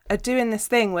are doing this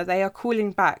thing where they are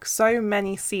calling back so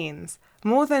many scenes.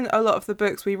 More than a lot of the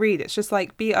books we read, it's just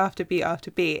like beat after beat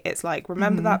after beat. It's like,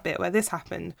 remember that bit where this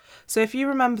happened. So if you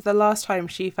remember the last time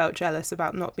she felt jealous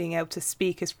about not being able to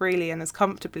speak as freely and as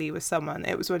comfortably with someone,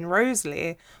 it was when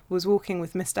Rosalie was walking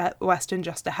with Mr. Weston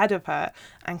just ahead of her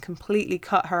and completely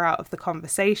cut her out of the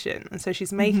conversation. And so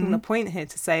she's making the point here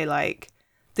to say, like,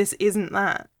 this isn't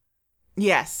that.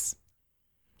 Yes.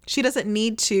 She doesn't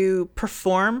need to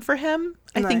perform for him.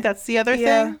 I think that's the other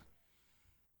thing.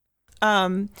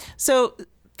 So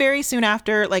very soon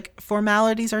after, like,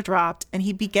 formalities are dropped and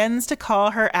he begins to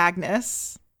call her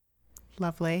Agnes.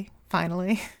 Lovely.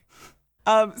 Finally.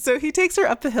 So he takes her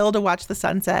up the hill to watch the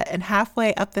sunset, and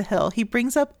halfway up the hill, he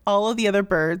brings up all of the other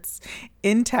birds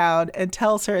in town and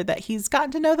tells her that he's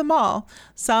gotten to know them all,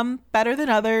 some better than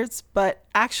others, but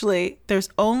actually there's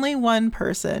only one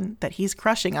person that he's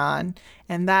crushing on,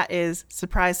 and that is,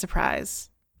 surprise, surprise,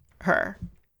 her.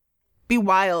 Be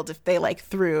wild if they like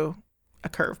threw a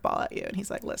curveball at you and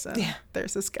he's like, listen,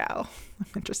 there's this gal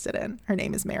I'm interested in. Her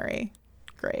name is Mary.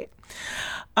 Great.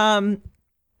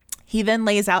 He then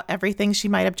lays out everything she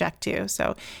might object to.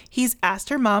 So he's asked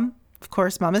her mom. Of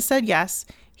course, mom has said yes.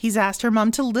 He's asked her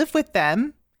mom to live with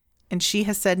them, and she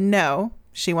has said no.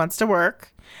 She wants to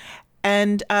work.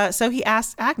 And so he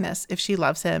asks Agnes if she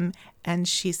loves him, and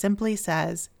she simply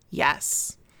says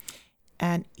yes.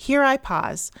 And here I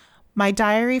pause. My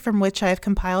diary from which I have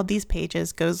compiled these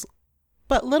pages goes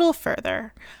but little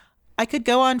further. I could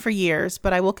go on for years,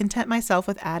 but I will content myself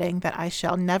with adding that I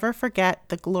shall never forget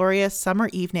the glorious summer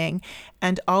evening,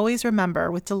 and always remember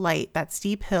with delight that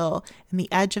steep hill and the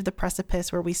edge of the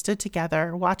precipice where we stood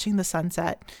together watching the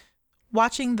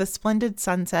splendid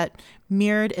sunset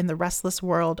mirrored in the restless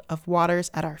world of waters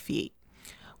at our feet,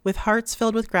 with hearts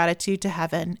filled with gratitude to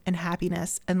heaven and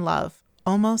happiness and love,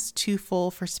 almost too full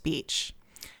for speech.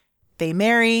 They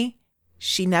marry.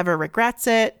 She never regrets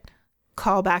it.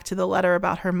 Call back to the letter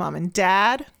about her mom and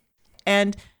dad.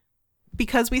 And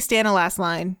because we stand a last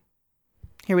line,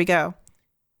 here we go.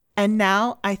 And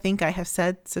now I think I have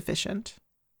said sufficient.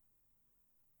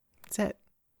 That's it.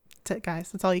 That's it,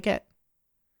 guys. That's all you get.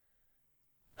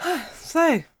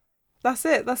 So, that's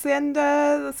it. That's the end.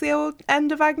 That's the old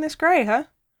end of Agnes Grey, huh?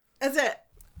 That's it.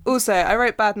 Also, I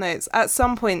wrote bad notes. At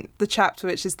some point, the chapter,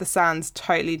 which is the Sands,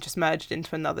 totally just merged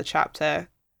into another chapter,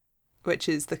 which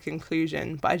is the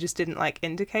conclusion, but I just didn't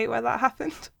indicate where that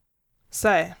happened.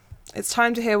 So, it's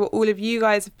time to hear what all of you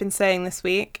guys have been saying this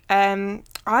week.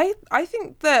 I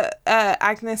think that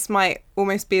Agnes might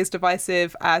almost be as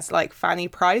divisive as Fanny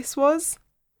Price was.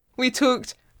 We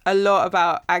talked a lot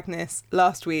about Agnes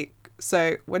last week,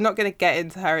 so we're not going to get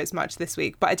into her as much this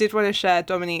week, but I did want to share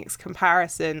Dominique's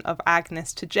comparison of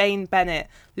Agnes to Jane Bennet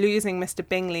losing Mr.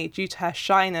 Bingley due to her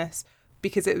shyness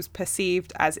because it was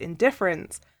perceived as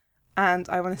indifference. And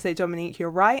I want to say, Dominique, you're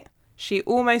right. She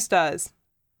almost does.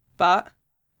 But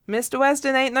Mr.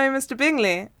 Weston ain't no Mr.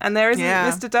 Bingley, and there isn't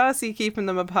Mr. Darcy keeping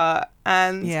them apart.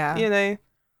 And, Yeah,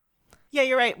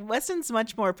 you're right. Weston's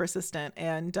much more persistent,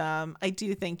 and I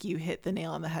do think you hit the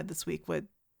nail on the head this week with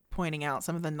pointing out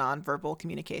some of the nonverbal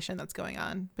communication that's going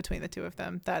on between the two of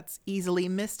them. That's easily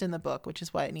missed in the book, which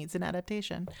is why it needs an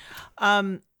adaptation.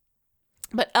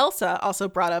 But Elsa also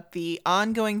brought up the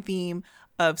ongoing theme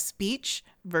of speech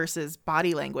versus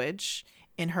body language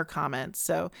in her comments.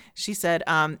 So she said,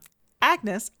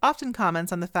 Agnes often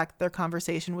comments on the fact that their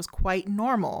conversation was quite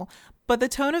normal, but the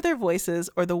tone of their voices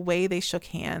or the way they shook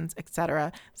hands,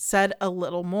 etc., said a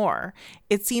little more.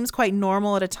 It seems quite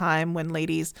normal at a time when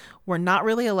ladies were not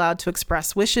really allowed to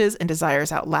express wishes and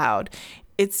desires out loud.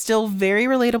 It's still very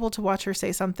relatable to watch her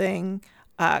say something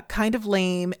kind of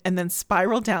lame and then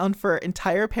spiral down for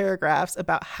entire paragraphs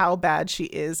about how bad she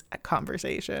is at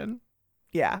conversation.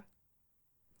 Yeah,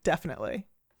 definitely.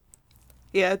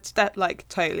 Yeah, that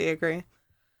totally agree.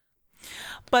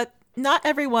 But not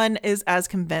everyone is as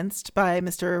convinced by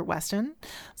Mr. Weston.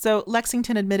 So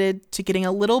Lexington admitted to getting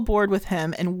a little bored with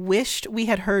him and wished we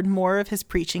had heard more of his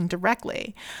preaching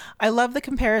directly. I love the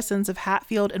comparisons of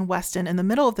Hatfield and Weston in the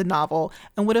middle of the novel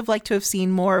and would have liked to have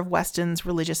seen more of Weston's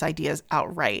religious ideas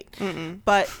outright.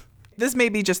 But this may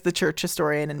be just the church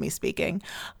historian in me speaking.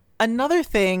 Another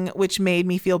thing which made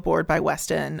me feel bored by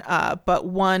Weston, but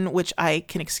one which I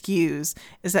can excuse,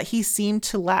 is that he seemed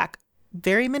to lack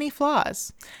very many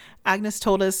flaws. Agnes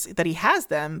told us that he has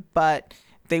them, but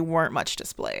they weren't much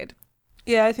displayed.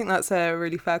 Yeah, I think that's a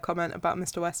really fair comment about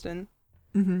Mr. Weston.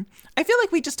 Mm-hmm. I feel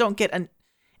like we just don't get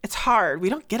it's hard. We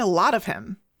don't get a lot of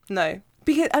him. No.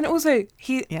 And also,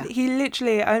 he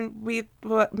literally, and we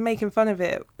were making fun of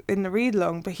it in the read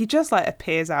along, but he just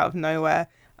appears out of nowhere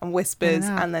and whispers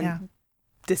and then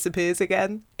disappears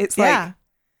again. It's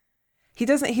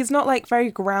he's not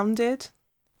very grounded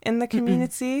in the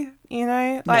community,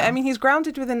 No. I mean, he's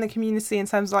grounded within the community in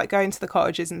terms of going to the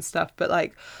cottages and stuff,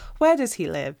 but where does he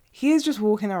live? He is just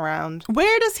walking around.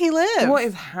 Where does he live? What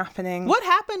is happening? What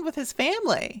happened with his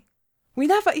family? We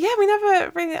never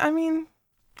really, I mean,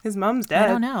 his mum's dead. I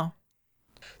don't know.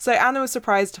 So Anna was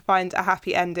surprised to find a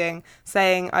happy ending,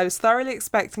 saying, I was thoroughly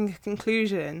expecting a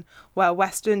conclusion where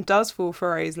Weston does fall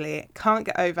for Rosalie, can't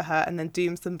get over her, and then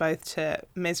dooms them both to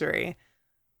misery.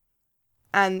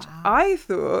 And I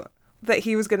thought that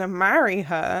he was going to marry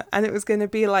her, and it was going to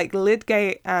be like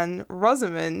Lydgate and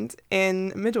Rosamond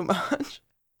in Middlemarch.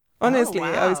 Honestly,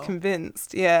 I was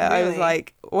convinced. Yeah, really? I was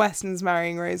like, Weston's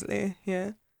marrying Rosalie.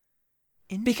 Yeah.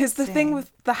 Because the thing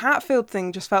with the Hatfield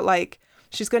thing just felt like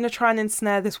she's going to try and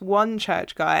ensnare this one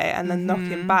church guy and then knock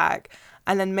him back.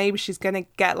 And then maybe she's going to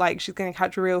get she's going to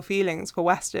catch real feelings for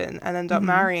Weston and end up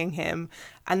marrying him.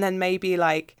 And then maybe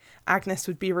Agnes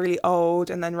would be really old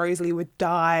and then Rosalie would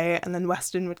die and then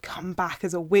Weston would come back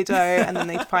as a widow and then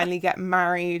they'd finally get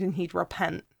married and he'd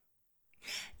repent.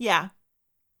 Yeah.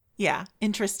 Yeah.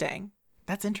 Interesting.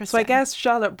 That's interesting. So I guess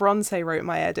Charlotte Bronte wrote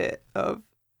my edit of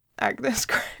Agnes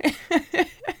Grey.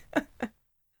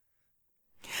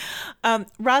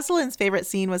 Rosalind's favorite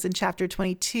scene was in chapter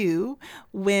 22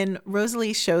 when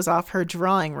Rosalie shows off her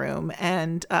drawing room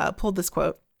and pulled this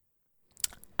quote.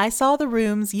 I saw the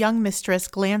room's young mistress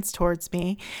glance towards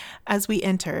me as we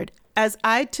entered, as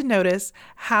I'd to notice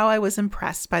how I was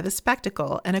impressed by the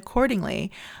spectacle, and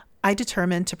accordingly, I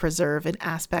determined to preserve an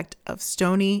aspect of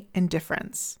stony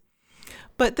indifference.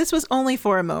 But this was only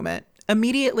for a moment.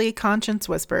 Immediately, conscience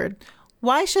whispered,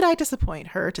 why should I disappoint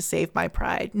her to save my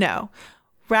pride? No.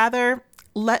 Rather,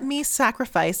 let me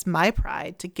sacrifice my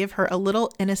pride to give her a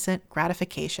little innocent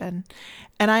gratification.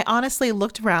 And I honestly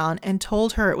looked around and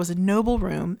told her it was a noble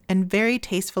room and very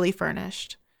tastefully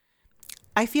furnished.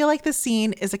 I feel like the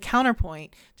scene is a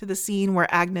counterpoint to the scene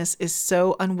where Agnes is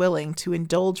so unwilling to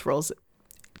indulge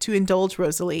to indulge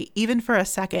Rosalie, even for a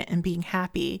second, in being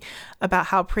happy about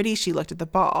how pretty she looked at the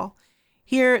ball.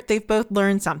 Here, they've both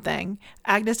learned something.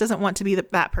 Agnes doesn't want to be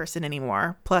that person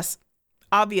anymore. Plus,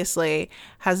 obviously,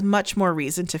 has much more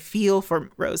reason to feel for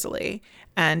Rosalie.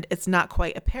 And it's not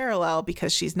quite a parallel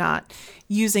because she's not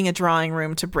using a drawing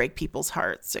room to break people's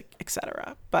hearts,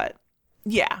 etc. But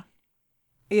yeah.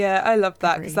 Yeah, I love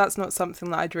that because that's not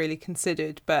something that I'd really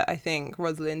considered. But I think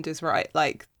Rosalind is right.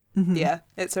 Like, yeah,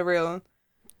 it's a real...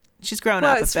 She's grown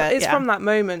up a bit. It's from that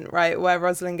moment, right, where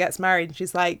Rosalind gets married and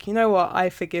she's like, you know what, I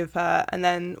forgive her. And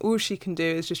then all she can do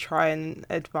is just try and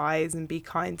advise and be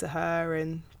kind to her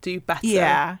and do better.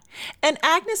 Yeah. And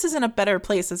Agnes is in a better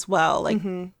place as well. Like,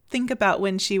 think about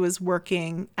when she was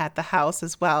working at the house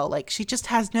as well. Like, she just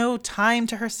has no time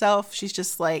to herself. She's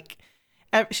just like,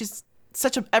 everything's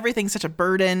such a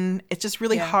burden. It's just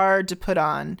really hard to put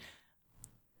on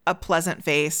a pleasant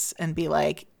face and be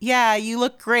like, yeah, you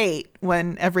look great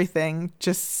when everything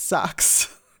just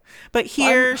sucks. But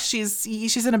here she's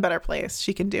in a better place.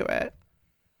 She can do it.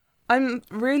 I'm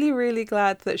really, really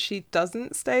glad that she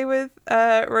doesn't stay with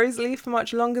Rosalie for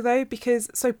much longer though, because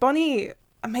Bonnie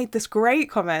made this great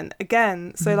comment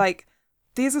again. So like,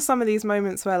 these are some of these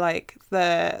moments where like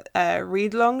the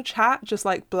read along chat just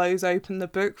like blows open the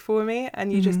book for me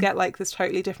and you just get like this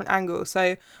totally different angle.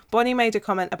 So Bonnie made a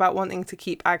comment about wanting to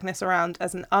keep Agnes around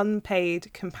as an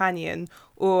unpaid companion,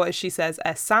 or as she says,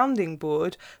 a sounding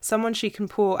board, someone she can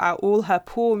pour out all her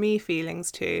poor me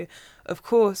feelings to. Of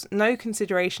course, no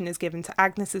consideration is given to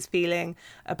Agnes's feeling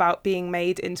about being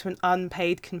made into an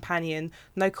unpaid companion,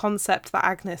 no concept that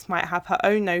Agnes might have her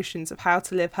own notions of how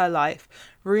to live her life.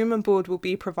 Room and board will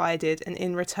be provided, and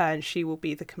in return, she will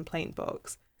be the complaint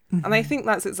box. And I think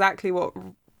that's exactly what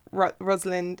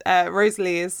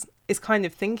Rosalie is kind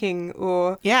of thinking,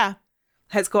 or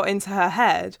has got into her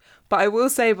head. But I will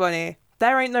say, Bonnie,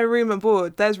 there ain't no room and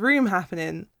board. There's room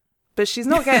happening, but she's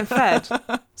not getting fed,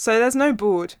 so there's no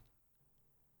board.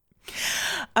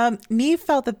 Neve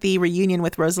felt that the reunion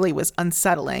with Rosalie was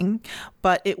unsettling,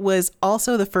 but it was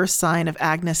also the first sign of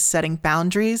Agnes setting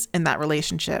boundaries in that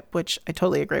relationship, which I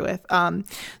totally agree with.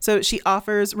 So she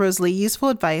offers Rosalie useful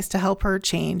advice to help her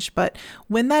change, but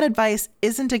when that advice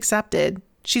isn't accepted,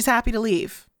 she's happy to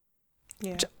leave.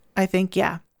 Yeah. I think,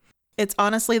 it's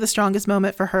honestly the strongest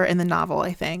moment for her in the novel,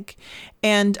 I think.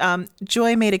 And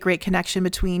Joy made a great connection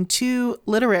between two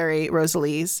literary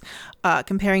Rosalies,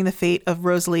 comparing the fate of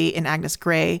Rosalie in Agnes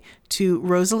Grey to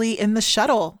Rosalie in The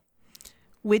Shuttle,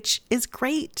 which is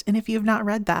great. And if you have not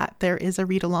read that, there is a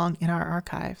read-along in our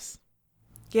archives.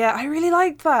 Yeah, I really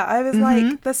liked that. I was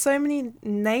like, there's so many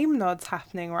name nods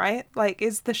happening, right? Like,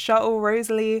 is The Shuttle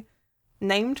Rosalie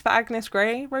named for Agnes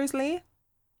Grey Rosalie?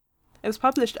 It was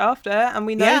published after, and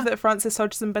we know that Frances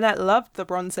Hodgson Burnett loved the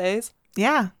Brontes.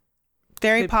 Yeah.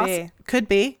 Very possible. Could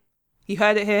be. You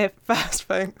heard it here first,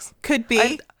 folks. Could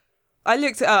be. I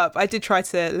looked it up. I did try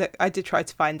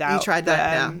to find out. You tried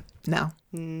that? No.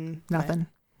 Nothing.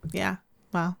 No. Yeah.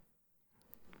 Well,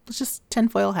 it's just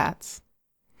tinfoil hats.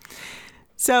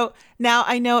 So now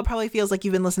I know it probably feels like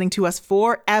you've been listening to us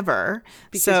forever.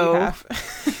 Because you have.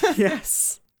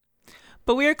 Yes.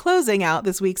 But we are closing out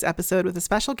this week's episode with a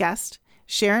special guest,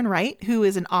 Sharon Wright, who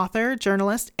is an author,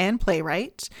 journalist, and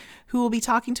playwright, who will be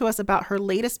talking to us about her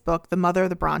latest book, The Mother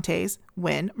of the Brontes,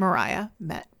 When Mariah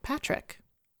Met Patrick.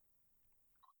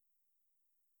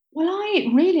 Well,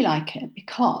 I really like it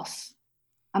because,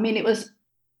 it was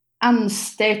Anne's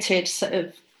stated sort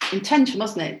of intention,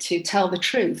 wasn't it, to tell the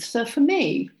truth. So for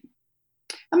me,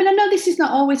 I know this is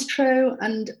not always true,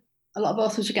 and a lot of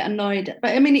authors will get annoyed,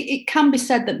 but it can be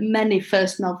said that many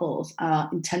first novels are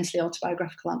intensely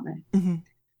autobiographical, aren't they? Mm-hmm.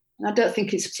 And I don't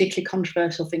think it's a particularly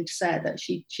controversial thing to say that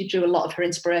she drew a lot of her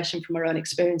inspiration from her own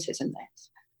experiences in this.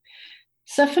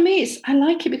 So for me, I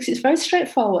like it because it's very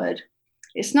straightforward.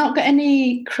 It's not got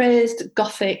any crazed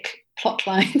gothic plot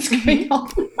lines going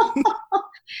on.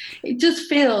 It just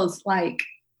feels like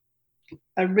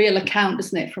a real account,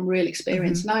 doesn't it, from real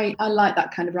experience. And I like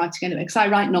that kind of writing anyway, because I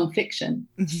write non-fiction.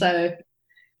 So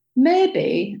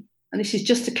maybe, and this is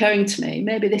just occurring to me,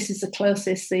 maybe this is the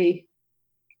closest the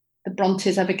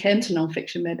Brontes ever came to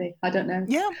non-fiction, maybe. I don't know.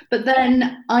 Yeah. But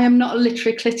then I am not a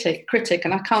literary critic,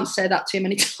 and I can't say that too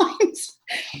many times.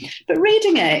 But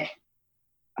reading it,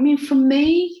 from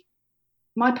me,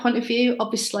 my point of view,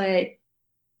 obviously,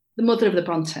 the mother of the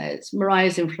Brontes,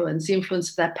 Mariah's influence, the influence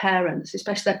of their parents,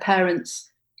 especially their parents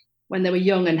when they were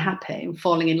young and happy and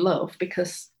falling in love,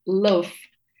 because love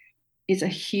is a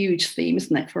huge theme,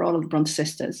 isn't it, for all of the Bronte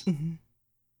sisters.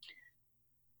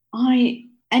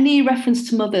 Any reference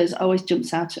to mothers always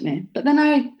jumps out at me. But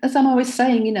then as I'm always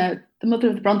saying, the mother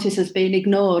of the Brontes has been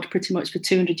ignored pretty much for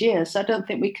 200 years. So I don't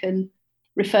think we can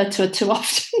refer to her too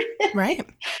often. Right.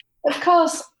 Of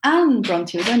course, Anne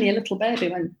Bronte was only a little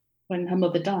baby when her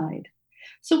mother died.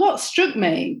 So what struck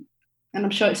me, and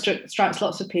I'm sure it strikes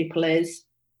lots of people, is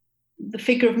the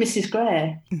figure of Mrs.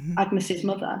 Grey, Agnes's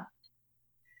mother,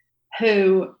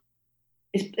 who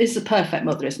is the perfect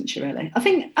mother, isn't she, really? I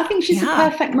think she's the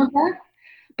perfect mother.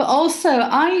 But also,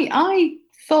 I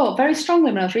thought very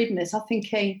strongly when I was reading this, I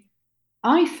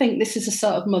think this is the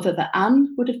sort of mother that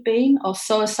Anne would have been or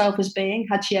saw herself as being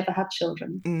had she ever had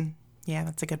children. Yeah,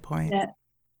 that's a good point. Yeah.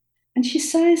 And she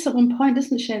says at one point,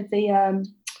 doesn't she, that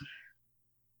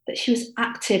she was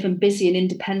active and busy and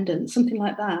independent, something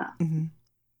like that.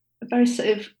 A very sort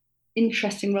of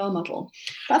interesting role model.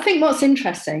 But I think what's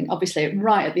interesting, obviously,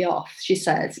 right at the off, she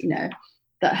says,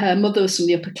 that her mother was from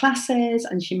the upper classes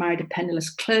and she married a penniless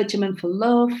clergyman for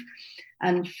love.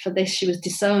 And for this, she was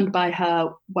disowned by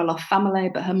her well-off family,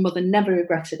 but her mother never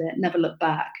regretted it, never looked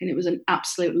back. And it was an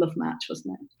absolute love match,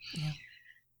 wasn't it? Yeah.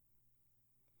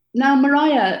 Now,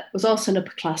 Maria was also an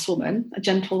upper-class woman, a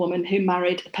gentlewoman who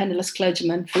married a penniless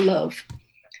clergyman for love.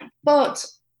 But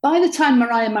by the time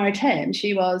Maria married him,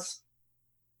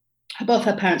 both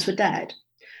her parents were dead.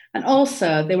 And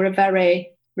also, they were a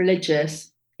very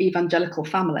religious evangelical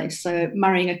family. So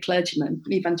marrying a clergyman, from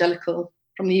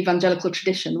the evangelical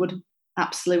tradition, would have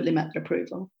absolutely met their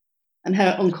approval. And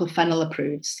her uncle Fennel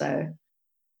approved, so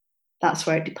that's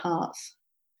where it departs.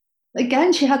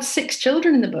 Again, she had 6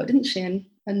 children in the book, didn't she?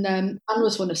 And Anne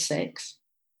was one of 6.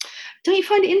 Don't you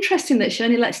find it interesting that she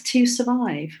only lets 2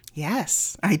 survive?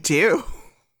 Yes, I do.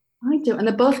 I do, and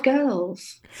they're both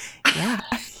girls.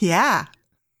 Yeah.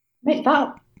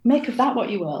 Make of that what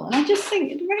you will. And I just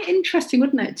think it's very interesting,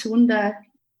 wouldn't it, to wonder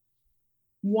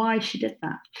why she did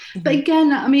that. But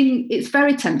again, I mean, it's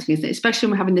very tempting, isn't it, especially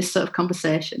when we're having this sort of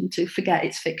conversation, to forget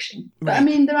it's fiction. But I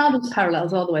mean, there are those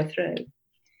parallels all the way through.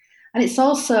 And it's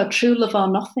also true love or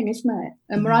nothing, isn't it?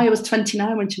 And Maria was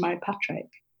 29 when she married Patrick.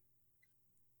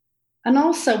 And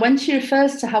also, when she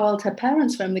refers to how old her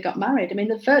parents were when they got married, I mean,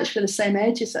 they're virtually the same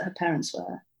ages that her parents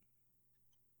were.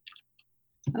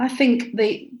 And I think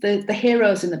the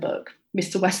heroes in the book,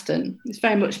 Mr. Weston, is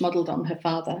very much modelled on her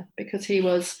father because he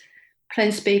was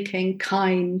plain speaking,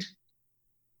 kind.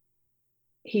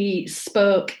 He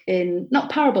spoke in, not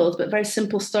parables, but very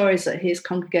simple stories that his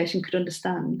congregation could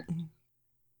understand.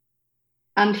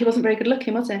 And he wasn't very good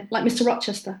looking, was he? Like Mr.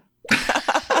 Rochester.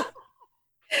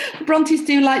 Brontes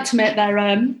do like to make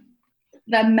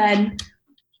their men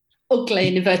ugly,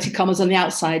 in inverted commas, on the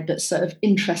outside, but sort of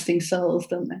interesting souls,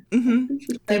 don't they?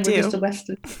 They do. Mr.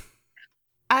 Weston.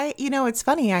 It's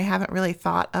funny. I haven't really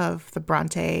thought of the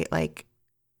Bronte, like,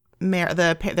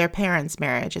 their parents'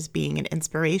 marriage as being an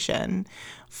inspiration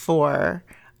for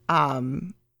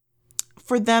them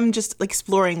just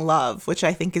exploring love, which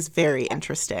I think is very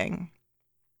interesting.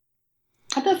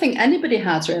 I don't think anybody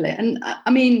has, really. And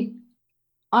I mean,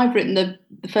 I've written the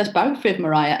first biography of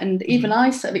Maria, and even I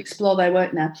sort of explore their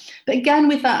work now. But again,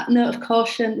 with that note of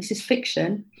caution, this is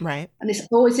fiction. Right. And there's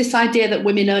always this idea that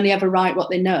women only ever write what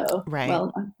they know. Right.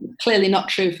 Well, clearly not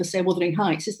true for, say, Wuthering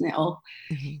Heights, isn't it? Or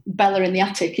Bella in the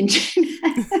Attic in June.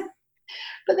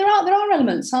 But there are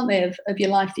elements, aren't there, of your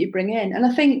life that you bring in. And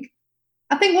I think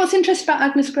what's interesting about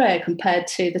Agnes Grey compared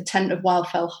to The Tenant of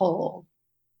Wildfell Hall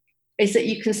is that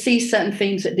you can see certain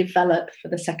themes that develop for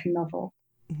the second novel.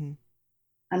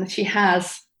 And she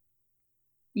has,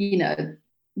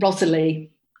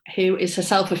 Rosalie, who is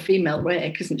herself a female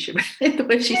rake, isn't she? The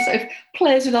way she sort of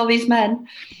plays with all these men.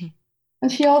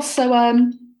 And she also,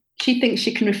 she thinks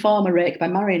she can reform a rake by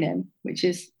marrying him, which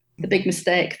is the big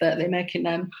mistake that they make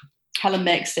in, Helen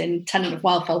makes in Tenant of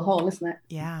Wildfell Hall, isn't it?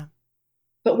 Yeah.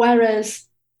 But whereas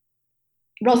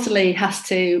Rosalie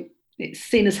it's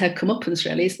seen as her comeuppance,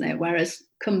 really, isn't it? Whereas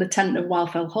come the Tenant of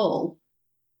Wildfell Hall,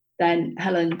 then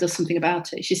Helen does something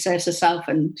about it. She saves herself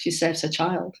and she saves her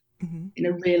child in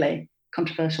a really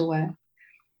controversial way.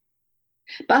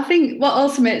 But I think what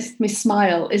also makes me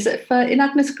smile is that in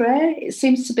Agnes Grey, it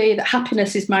seems to be that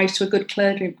happiness is married to a good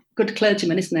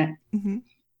clergyman, isn't it?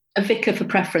 A vicar for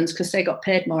preference because they got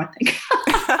paid more, I think.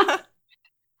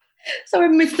 So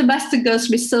when Mr. Weston goes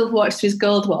from his silver watch to his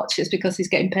gold watch, it's because he's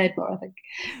getting paid more, I think,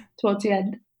 towards the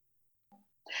end.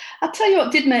 I'll tell you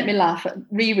what did make me laugh at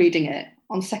rereading it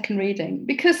on second reading,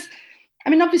 because, I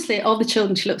mean, obviously all the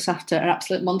children she looks after are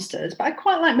absolute monsters, but I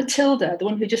quite like Matilda, the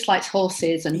one who just likes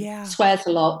horses and swears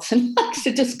a lot and likes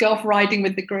to just go off riding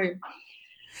with the groom.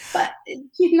 But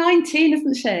she's 19,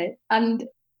 isn't she? And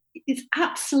it's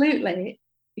absolutely,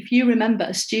 if you remember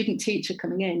a student teacher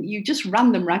coming in, you just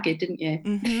ran them ragged, didn't you?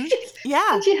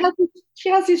 Yeah. And she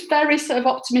has this very sort of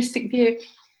optimistic view.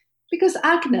 because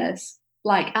Agnes,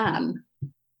 like Anne,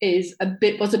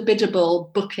 was a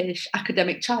biddable, bookish,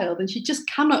 academic child, and she just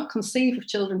cannot conceive of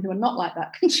children who are not like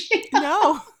that, can she?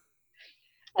 No,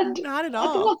 And not at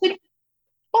I think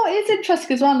all. what is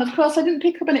interesting as well, and of course I didn't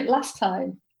pick up on it last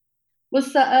time,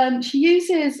 was that she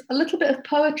uses a little bit of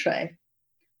poetry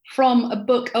from a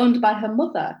book owned by her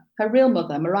mother, her real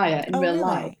mother, Maria, in Oh, real really?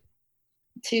 life,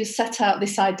 to set out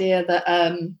this idea that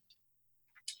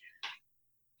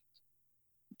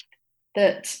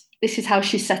that this is how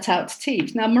she set out to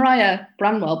teach. Now, Maria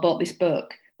Branwell bought this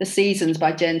book, The Seasons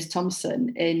by James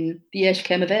Thomson, in the year she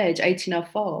came of age,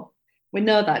 1804. We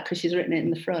know that because she's written it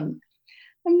in the front.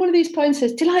 And one of these poems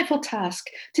says, delightful task,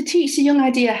 to teach the young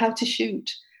idea how to shoot.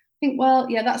 I think, well,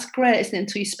 yeah, that's great, isn't it,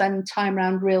 until you spend time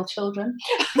around real children.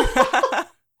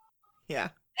 Yeah,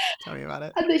 tell me about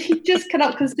it. And that she just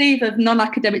cannot conceive of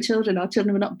non-academic children or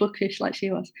children who are not bookish like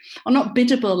she was, or not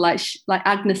biddable like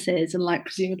Agnes is, and like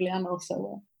presumably Anne also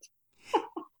were.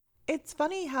 It's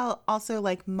funny how also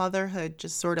like motherhood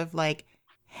just sort of like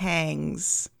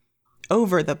hangs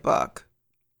over the book.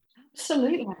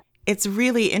 Absolutely. It's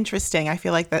really interesting. I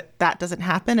feel like that doesn't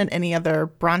happen in any other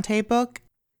Bronte book.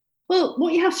 Well,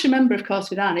 what you have to remember, of course,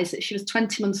 with Anne is that she was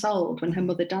 20 months old when her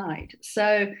mother died.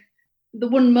 So the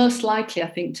one most likely, I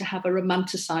think, to have a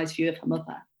romanticised view of her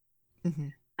mother. Mm-hmm.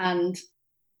 And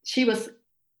she was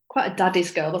quite a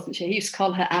daddy's girl, wasn't she? He used to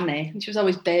call her Annie, and she was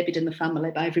always babied in the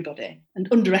family by everybody and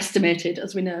underestimated,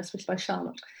 as we know, especially by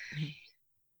Charlotte. Mm-hmm.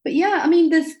 But yeah, I mean,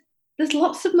 there's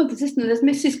lots of mothers, isn't there? There's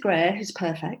Mrs. Gray, who's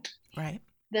perfect. Right.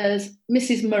 There's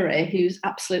Mrs. Murray, who's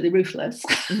absolutely ruthless.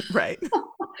 Right.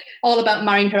 All about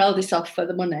marrying her eldest off for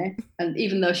the money, and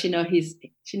even though she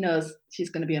knows she's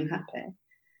going to be unhappy.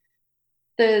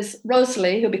 There's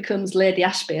Rosalie, who becomes Lady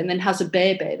Ashby and then has a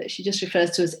baby that she just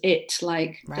refers to as it,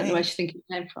 like, right. Don't know where she thinks it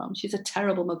came from. She's a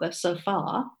terrible mother so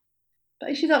far,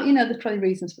 but she's got, there's probably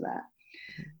reasons for that.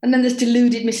 And then there's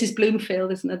deluded Mrs.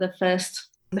 Bloomfield, isn't there?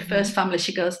 The first family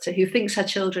she goes to, who thinks her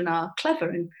children are clever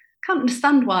and can't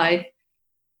understand why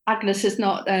Agnes has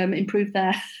not improved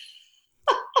their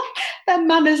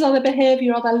manners or their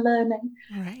behaviour or their learning.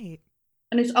 Right.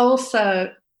 And is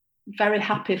also very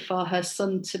happy for her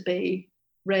son to be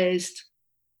raised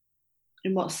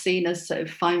in what's seen as sort of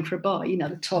fine for a boy,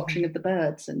 the torturing of the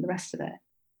birds and the rest of it.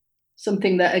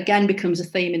 Something that again becomes a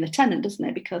theme in The Tenant, doesn't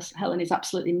it? Because Helen is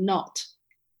absolutely not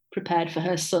prepared for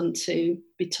her son to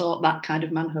be taught that kind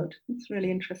of manhood. It's really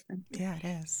interesting. Yeah, it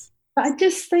is. But I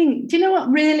just think, do you know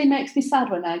what really makes me sad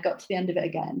when I got to the end of it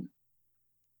again?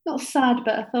 Not sad,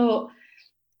 but I thought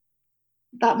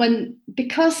that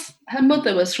because her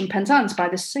mother was from Penzance by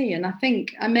the sea, and I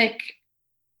think I make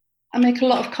a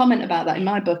lot of comment about that in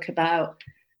my book, about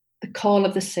the call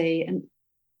of the sea. And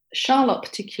Charlotte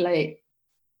particularly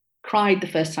cried the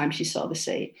first time she saw the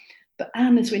sea. But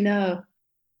Anne, as we know,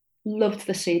 loved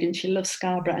the sea, and she loved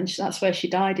Scarborough, and that's where she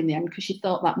died in the end, because she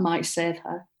thought that might save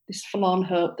her, this forlorn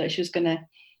hope that she was going to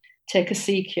take a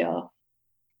sea cure.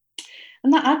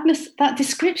 And that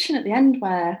description at the end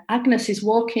where Agnes is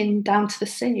walking down to the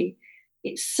sea,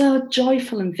 it's so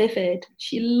joyful and vivid.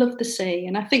 She loved the sea.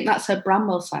 And I think that's her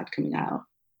Branwell side coming out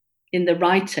in the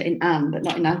writer, in Anne, but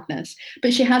not in Agnes.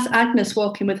 But she has Agnes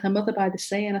walking with her mother by the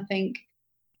sea. And I think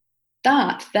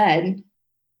that then,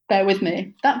 bear with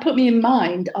me, that put me in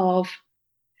mind of,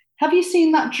 have you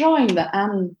seen that drawing that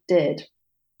Anne did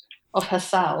of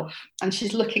herself? And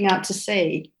she's looking out to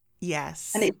sea.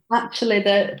 Yes. And it's actually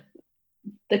the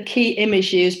key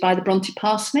image used by the Bronte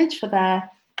Parsonage for their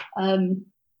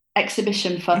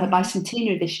exhibition for her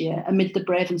bicentenary this year, Amid the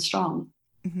Brave and Strong.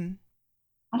 Mm-hmm.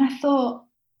 And I thought,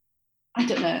 I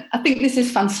don't know, I think this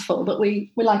is fanciful, but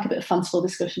we like a bit of fanciful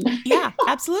discussion. Yeah,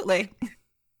 absolutely.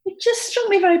 It just struck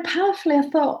me very powerfully. I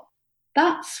thought,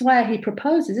 that's where he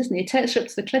proposes, isn't he? He takes her up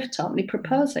to the cliff top and he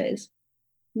proposes.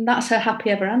 And that's her happy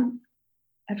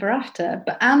ever after.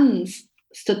 But Anne's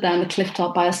stood there on the cliff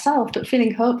top by herself, but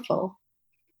feeling hopeful.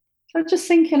 So I was just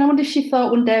thinking, I wonder if she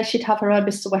thought one day she'd have her own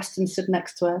Mr. Weston stood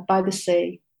next to her by the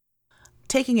sea.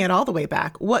 Taking it all the way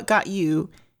back, what got you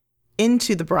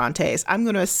into the Brontes? I'm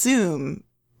going to assume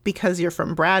because you're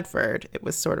from Bradford, it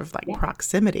was sort of like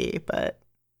proximity, but...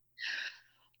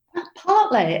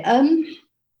 Partly.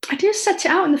 I did set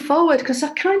it out in the foreword because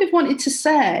I kind of wanted to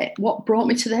say what brought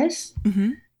me to this.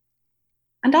 Mm-hmm.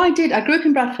 And I grew up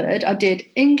in Bradford. I did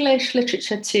English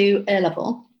literature to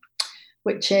A-level,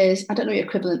 which is, I don't know what your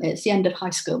equivalent is, the end of high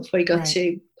school before you go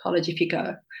to college if you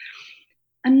go.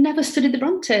 And never studied the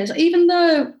Brontes, even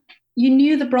though you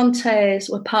knew the Brontes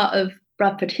were part of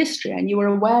Bradford history and you were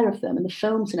aware of them and the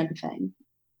films and everything.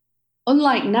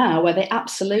 Unlike now, where they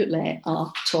absolutely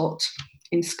are taught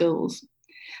in schools.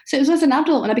 So it was as an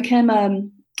adult when I became a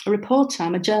a reporter.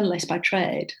 I'm a journalist by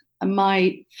trade, and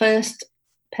my first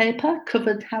paper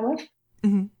covered Haworth.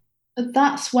 Mm-hmm. But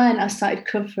that's when I started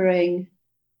covering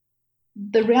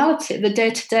the reality, the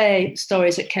day-to-day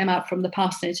stories that came out from the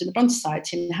parsonage and the Bronte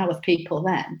Society and Haworth people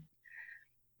then.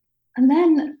 And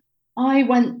then I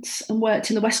went and worked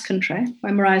in the West Country,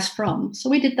 where Mariah's from. So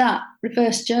we did that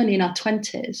reverse journey in our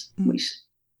 20s, which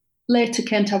later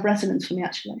came to have resonance for me,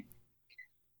 actually.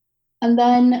 And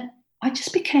then I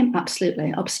just became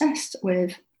absolutely obsessed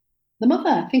with the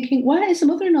mother, thinking, where is the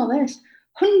mother in all this?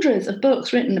 Hundreds of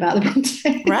books written about the Brontes.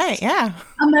 Right, yeah.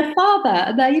 And their father,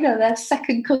 and their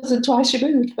second cousin twice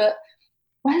removed. But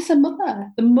where's the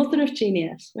mother of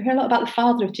genius? We hear a lot about the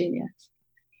father of genius.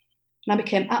 And I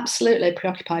became absolutely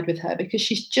preoccupied with her because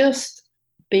she's just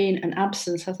been an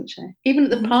absence, hasn't she? Even at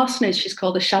the parsonage, she's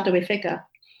called a shadowy figure.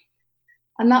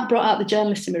 And that brought out the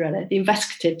journalist in me, really, the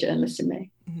investigative journalist in me.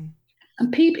 Mm-hmm.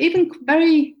 And even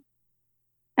very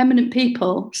eminent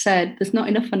people said there's not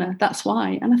enough on her, that's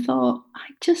why. And I thought,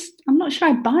 I'm not sure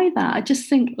I buy that. I just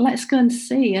think, let's go and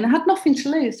see. And I had nothing to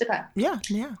lose, did I? Yeah.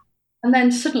 And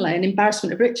then suddenly, an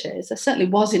embarrassment of riches, there certainly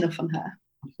was enough on her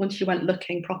once you went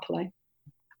looking properly.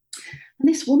 And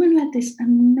this woman led this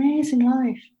amazing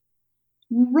life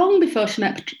long before she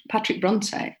met Patrick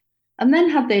Bronte, and then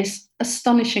had this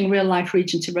astonishing real-life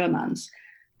Regency romance,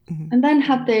 and then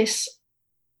had this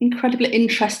incredibly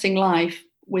interesting life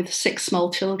with 6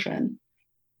 small children,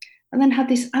 and then had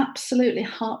this absolutely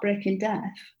heartbreaking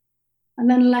death, and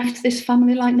then left this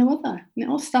family like no other. And it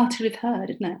all started with her,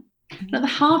 didn't it? And at the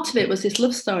heart of it was this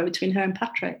love story between her and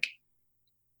Patrick.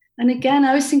 And again, I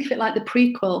always think of it like the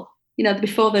prequel,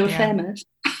 before they were famous.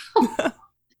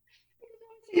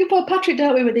 Think about Patrick,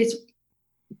 don't we, with his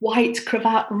white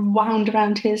cravat wound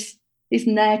around his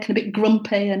neck and a bit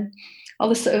grumpy and all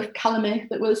the sort of calumny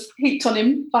that was heaped on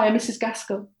him by Mrs.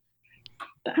 Gaskell.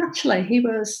 But actually, he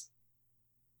was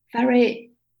very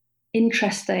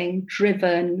interesting,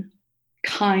 driven,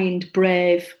 kind,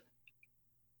 brave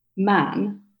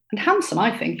man, and handsome,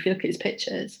 I think, if you look at his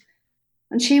pictures.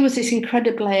 And she was this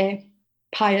incredibly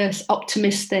pious,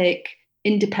 optimistic,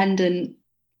 independent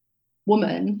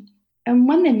woman. And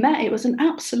when they met, it was an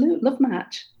absolute love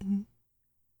match. Mm-hmm.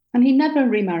 And he never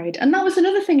remarried. And that was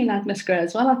another thing in Agnes Grey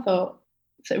as well, I thought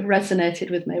sort of resonated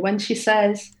with me when she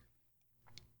says,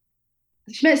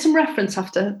 she made some reference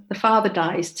after the father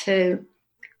dies to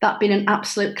that being an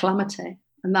absolute calamity.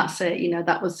 And that's it,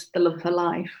 that was the love of her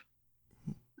life.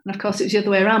 And of course, it was the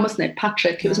other way around, wasn't it?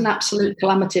 Patrick, it was an absolute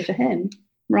calamity for him.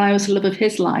 Mariah was the love of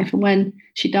his life. And when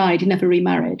she died, he never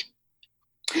remarried.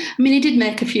 I mean, he did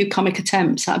make a few comic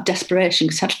attempts out of desperation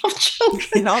because he had a lot of children.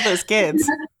 And all those kids.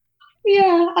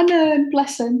 Yeah, I know, and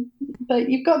bless him. But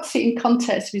you've got to see it in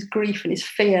context of his grief and his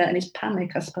fear and his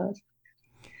panic, I suppose.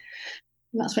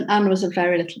 And that's when Anne was a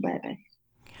very little baby.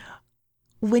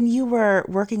 When you were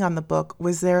working on the book,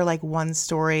 was there like one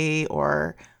story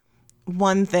or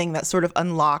one thing that sort of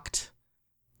unlocked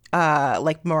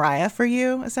like Mariah for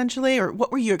you, essentially? Or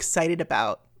what were you excited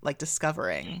about, like,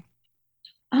 discovering?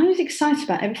 I was excited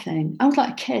about everything. I was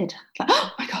like a kid. Like,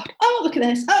 oh my God, oh, look at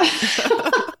this.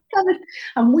 Oh.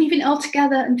 I'm weaving it all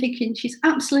together and thinking she's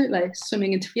absolutely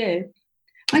swimming into view.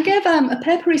 I gave a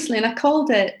paper recently and I called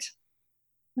it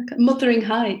like Mothering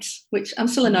Heights, which I'm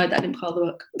still annoyed that I didn't call the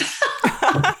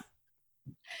book.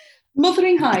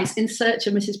 Mothering Heights in search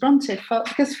of Mrs. Bronte,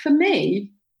 because for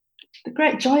me, the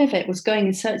great joy of it was going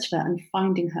in search of her and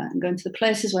finding her and going to the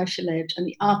places where she lived and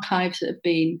the archives that have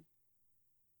been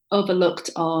overlooked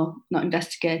or not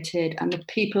investigated, and the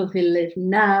people who live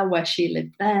now where she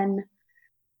lived then.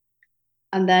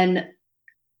 And then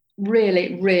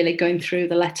really, really going through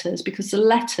the letters, because the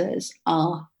letters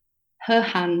are her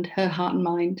hand, her heart and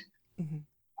mind. Mm-hmm.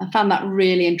 I found that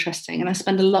really interesting. And I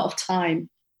spend a lot of time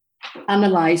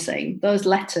analysing those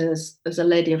letters as a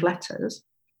lady of letters,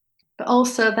 but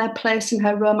also their place in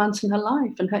her romance and her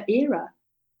life and her era.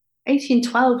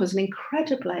 1812 was an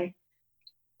incredibly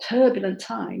turbulent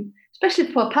time,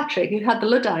 especially for Patrick, who had the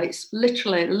Luddites,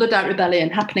 literally, the Luddite rebellion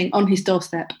happening on his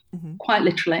doorstep, quite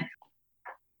literally.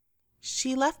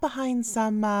 She left behind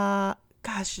some,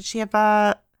 did she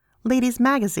have ladies'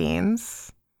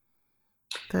 magazines?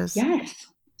 Yes.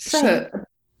 So,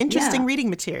 interesting reading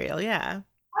material, yeah.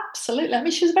 Absolutely. I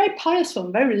mean, she was a very pious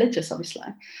woman, very religious, obviously.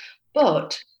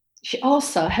 But she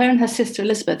also, her and her sister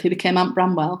Elizabeth, who became Aunt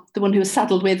Bramwell, the one who was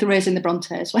saddled with raising the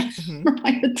Brontes when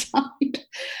Mariah died,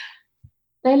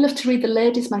 they loved to read the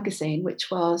ladies' magazine,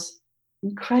 which was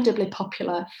incredibly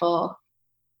popular for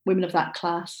women of that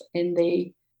class in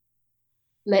the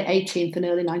late 18th and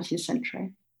early 19th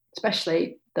century,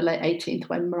 especially the late 18th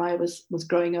when Mariah was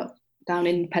growing up down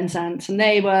in Penzance, and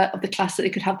they were of the class that they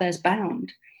could have theirs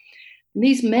bound. And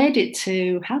these made it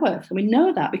to Haworth. And we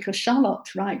know that because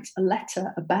Charlotte writes a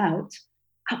letter about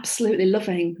absolutely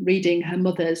loving reading her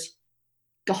mother's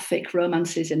Gothic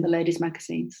romances in the ladies'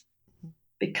 magazines,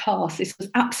 because this was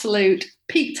absolute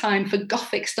peak time for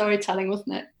Gothic storytelling,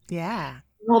 wasn't it? Yeah.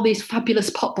 All these fabulous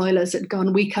potboilers had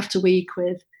gone week after week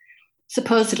with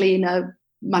supposedly,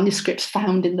 manuscripts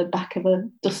found in the back of a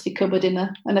dusty cupboard in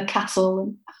a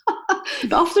castle.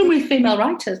 But often with female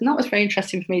writers, and that was very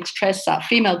interesting for me to trace that,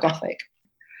 female Gothic.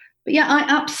 But yeah, I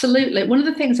absolutely, one of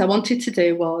the things I wanted to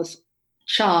do was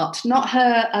chart not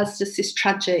her as just this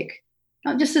tragic,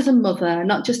 not just as a mother,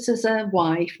 not just as a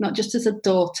wife, not just as a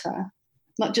daughter,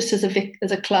 not just as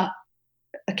a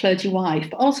clergy wife,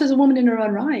 but also as a woman in her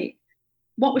own right.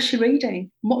 What was she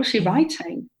reading? What was she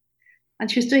writing? And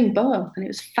she was doing both. And it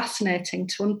was fascinating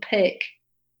to unpick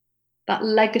that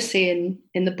legacy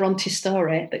in the Bronte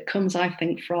story that comes, I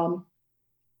think, from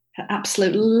her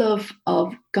absolute love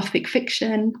of Gothic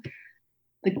fiction,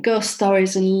 the ghost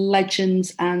stories and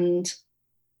legends and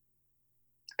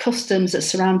customs that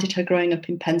surrounded her growing up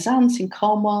in Penzance in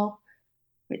Cornwall,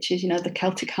 which is, the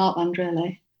Celtic heartland,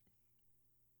 really.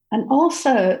 And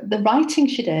also the writing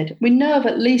she did. We know of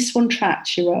at least one tract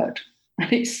she wrote,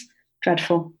 and it's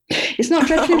dreadful. It's not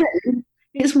dreadfully written.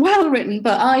 It's well written,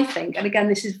 but I think, and again,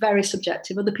 this is very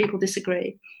subjective, other people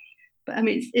disagree, but I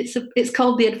mean, it's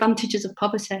called The Advantages of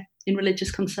Poverty in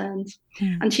Religious Concerns.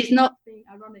 And she's not being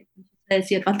ironic when she says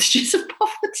the advantages of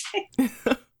poverty.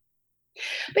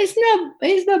 But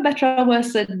it's no better or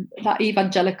worse than that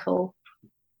evangelical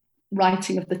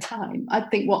writing of the time. I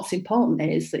think what's important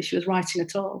is that she was writing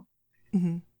at all.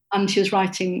 Mm-hmm. And she was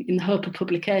writing in the hope of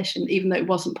publication, even though it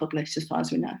wasn't published, as far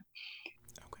as we know.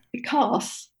 Okay.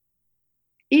 Because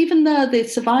even though the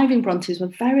surviving Brontes were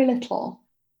very little,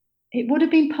 it would have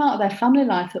been part of their family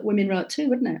life that women wrote too,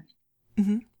 wouldn't it?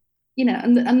 Mm-hmm.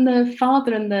 And the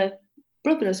father and the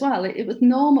brother as well. It was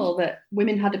normal that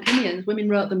women had opinions, women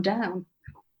wrote them down.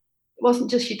 It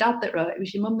wasn't just your dad that wrote, it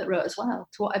was your mum that wrote as well,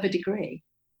 to whatever degree.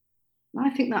 And I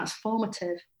think that's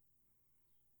formative.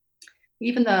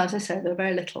 Even though, as I said, they were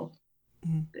very little.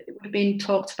 Mm-hmm. It would have been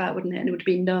talked about, wouldn't it? And it would have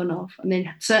been known of. And they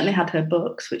certainly had her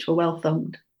books, which were well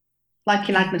thumbed. Like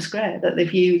in Agnes Grey, that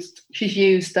they've used. She's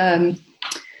used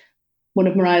one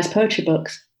of Mariah's poetry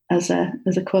books as a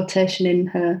quotation in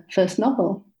her first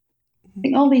novel. I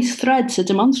think all these threads are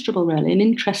demonstrable, really, and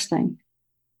interesting.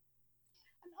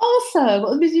 Also,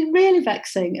 what was really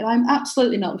vexing, and I'm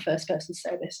absolutely not the first person to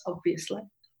say this, obviously,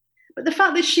 but the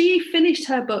fact that she finished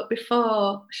her book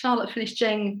before Charlotte finished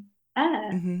Jane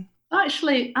Eyre. Mm-hmm.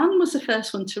 Actually, Anne was the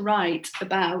first one to write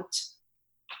about,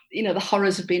 the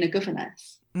horrors of being a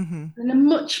governess in a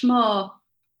much more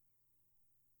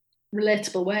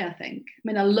relatable way, I think. I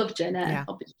mean, I love Jane Eyre,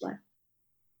 obviously.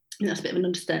 That's a bit of an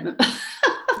understatement.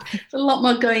 There's a lot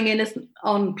more going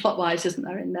on plot-wise, isn't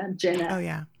there, in Jane Eyre? Oh,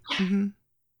 yeah. Mm-hmm.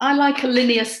 I like a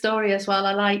linear story as well.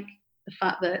 I like the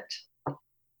fact that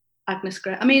Agnes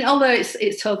Grey, I mean, although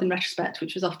it's told in retrospect,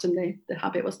 which was often the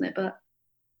habit, wasn't it? But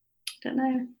I don't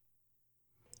know.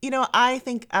 I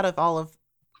think out of all of,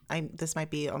 this might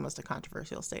be almost a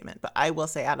controversial statement, but I will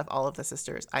say out of all of the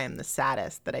sisters, I am the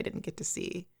saddest that I didn't get to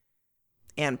see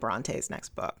Anne Bronte's next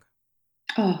book.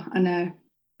 Oh, I know.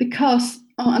 Because,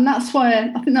 and that's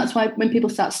why, I think that's why when people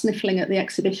start sniffling at the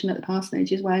exhibition at the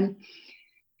Parsonage is when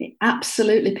it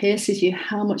absolutely pierces you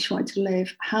how much she wanted to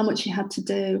live, how much she had to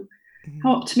do,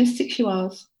 how optimistic she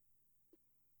was,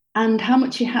 and how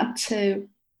much she had to.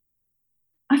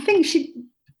 I think she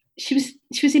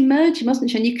was emerging,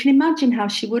 wasn't she? And you can imagine how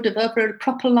she would have, over a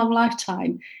proper long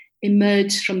lifetime,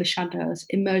 emerged from the shadows,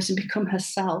 emerged and become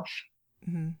herself.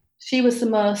 Mm-hmm. She was the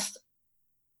most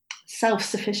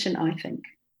self-sufficient, I think.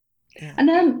 Yeah.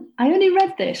 And I only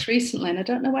read this recently, and I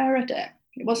don't know where I read it.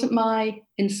 It wasn't my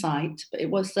insight, but it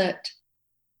was that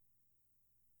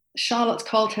Charlotte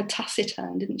called her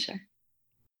taciturn, didn't she?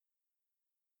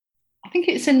 I think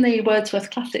it's in the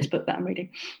Wordsworth Classics book that I'm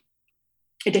reading,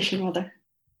 edition rather.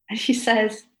 And she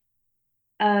says,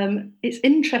 it's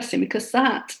interesting because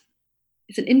that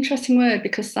is an interesting word,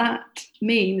 because that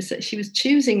means that she was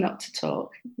choosing not to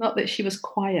talk, not that she was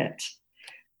quiet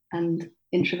and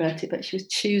introverted, but she was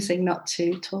choosing not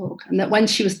to talk. And that when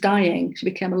she was dying, she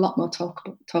became a lot more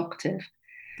talkative.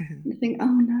 Mm-hmm. And you think, oh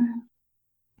no.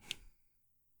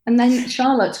 And then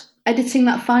Charlotte editing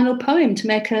that final poem to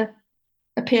make her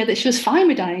appear that she was fine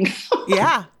with dying.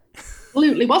 Yeah.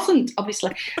 Absolutely wasn't,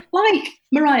 obviously. Like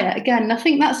Mariah, again, I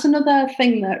think that's another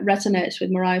thing that resonates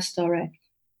with Mariah's story.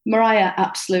 Mariah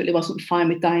absolutely wasn't fine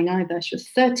with dying either. She was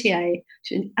 38,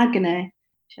 she was in agony,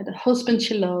 she had a husband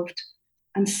she loved,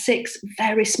 and 6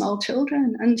 very small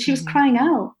children. And she was crying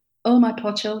out, oh, my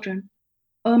poor children.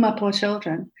 oh, my poor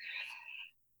children.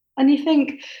 And you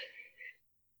think,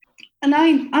 and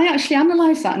I actually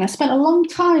analysed that, and I spent a long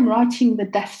time writing the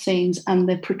death scenes and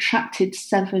the protracted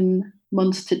 7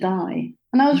 months to die.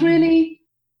 And I was really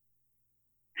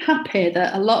happy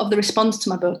that a lot of the response to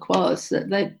my book was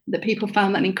that people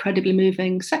found that an incredibly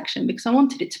moving section, because I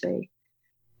wanted it to be.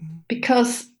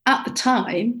 Because at the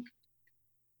time,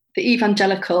 the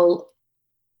evangelical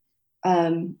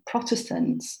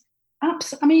Protestants,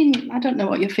 I mean, I don't know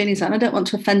what your feelings are, and I don't want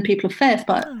to offend people of faith,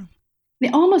 but they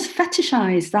almost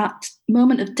fetishize that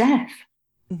moment of death.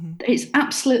 It's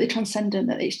absolutely transcendent,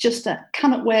 that it's just a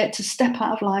cannot wait to step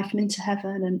out of life and into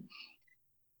heaven. And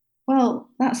well,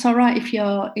 that's all right if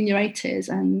you're in your 80s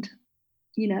and,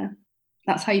 you know,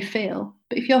 that's how you feel.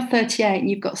 But if you're 38 and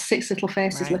you've got 6 little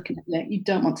faces looking at you, you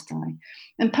don't want to die.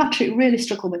 And Patrick really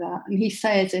struggled with that. And he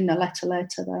says in a letter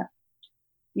later that,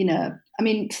 you know, I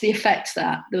mean, to the effect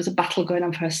that there was a battle going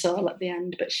on for her soul at the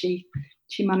end, but she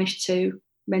managed to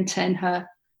maintain her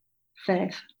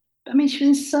faith. But I mean, she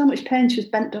was in so much pain. She was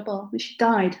bent double. When she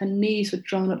died, her knees were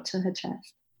drawn up to her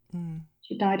chest.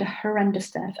 She died a horrendous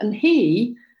death. And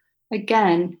he,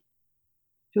 again,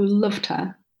 who loved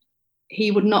her,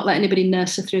 he would not let anybody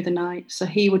nurse her through the night. So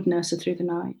he would nurse her through the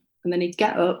night. And then he'd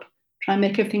get up, try and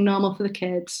make everything normal for the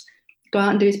kids, go out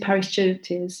and do his parish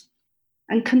duties,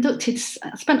 and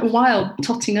spent a while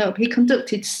totting up. He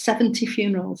conducted 70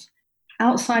 funerals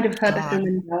outside of her bedroom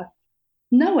window,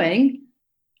 knowing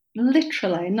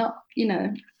literally, not, you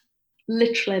know,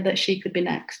 literally that she could be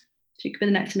next. She could be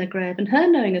the next in her grave. And her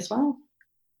knowing as well,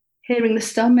 hearing the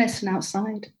stonemason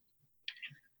outside.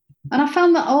 And I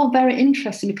found that all very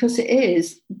interesting, because it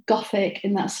is Gothic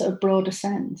in that sort of broader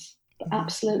sense, but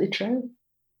absolutely true.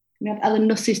 We have Ellen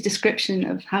Nussey's description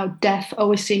of how death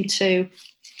always seemed to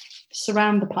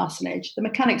surround the parsonage, the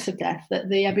mechanics of death, that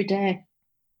the everyday.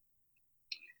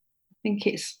 I think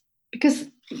it's because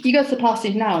you go to the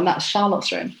parsonage now and that's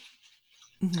Charlotte's room.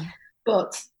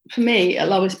 But for me,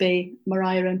 it'll always be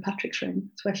Mariah and Patrick's room.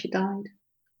 It's where she died.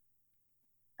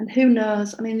 And who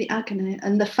knows? I mean, the agony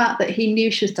and the fact that he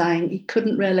knew she was dying, he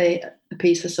couldn't really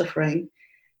appease her suffering.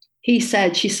 He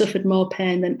said she suffered more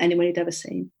pain than anyone he'd ever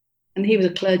seen. And he was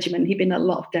a clergyman. He'd been at a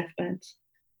lot of deathbeds.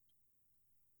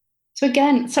 So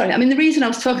again, sorry, I mean, the reason I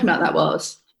was talking about that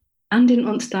was Anne didn't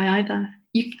want to die either.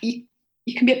 You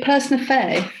can be a person of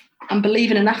faith and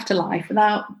believe in an afterlife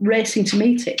without racing to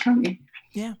meet it, can't you?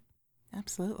 Yeah,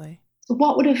 absolutely. So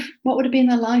what would have been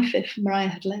their life if Mariah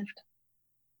had lived?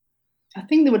 I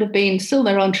think they would have been still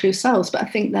their own true selves, but I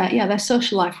think that, their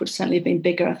social life would certainly have been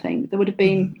bigger, I think. There would have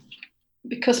been,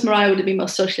 because Mariah would have been more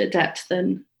socially adept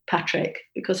than Patrick,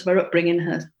 because of her upbringing,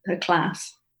 her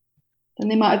class, then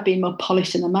they might have been more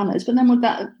polished in their manners, but then would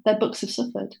their books have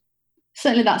suffered?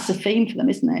 Certainly that's the theme for them,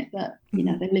 isn't it? That, you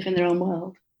know, they live in their own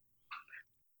world.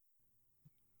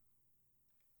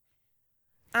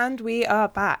 And we are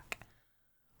back.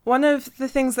 One of the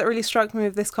things that really struck me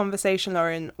with this conversation,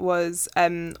 Lauren, was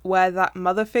where that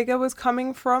mother figure was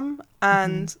coming from,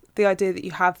 and the idea that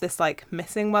you have this like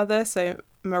missing mother. So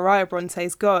Mariah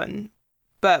Bronte's gone,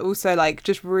 but also like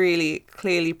just really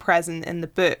clearly present in the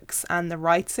books and the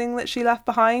writing that she left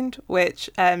behind, which,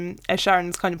 as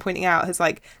Sharon's kind of pointing out, has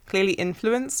like clearly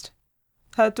influenced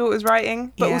her daughter's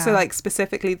writing, but also like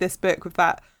specifically this book with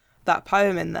that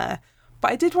poem in there.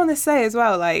 But I did want to say as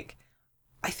well, like,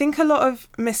 I think a lot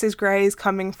of Mrs. Grey is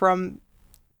coming from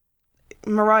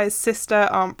Mariah's sister,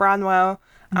 Aunt Branwell,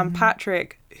 and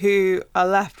Patrick, who are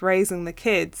left raising the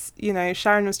kids. You know,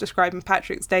 Sharon was describing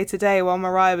Patrick's day-to-day while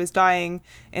Mariah was dying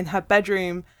in her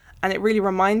bedroom, and it really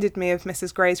reminded me of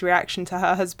Mrs. Grey's reaction to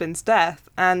her husband's death.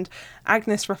 And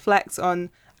Agnes reflects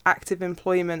on active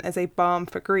employment as a balm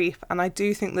for grief, and I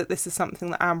do think that this is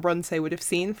something that Anne Bronte would have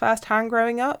seen firsthand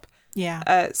growing up.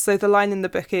 So the line in the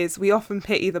book is, "We often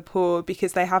pity the poor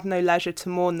because they have no leisure to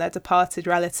mourn their departed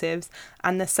relatives,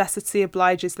 and necessity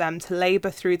obliges them to labour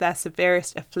through their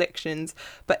severest afflictions,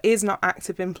 but is not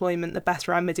active employment the best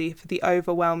remedy for the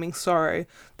overwhelming sorrow,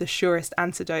 the surest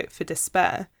antidote for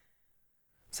despair?"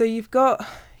 So you've got,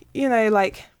 you know,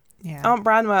 like, Aunt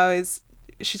Branwell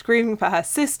she's grieving for her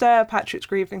sister, Patrick's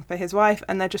grieving for his wife,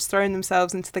 and they're just throwing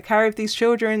themselves into the care of these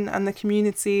children and the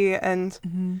community and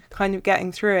kind of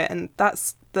getting through it. And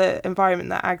that's the environment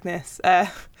that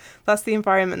that's the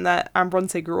environment that Anne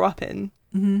Bronte grew up in.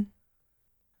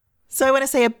 So I want to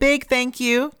say a big thank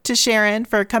you to Sharon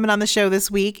for coming on the show this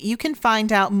week. You can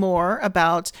find out more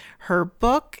about her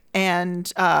book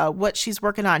and what she's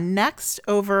working on next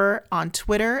over on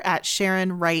Twitter at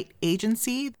Sharon Wright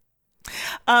Agency.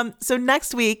 So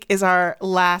next week is our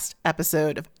last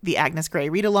episode of the Agnes Grey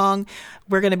read along.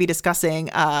 We're going to be discussing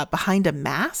Behind a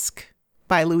Mask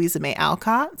by Louisa May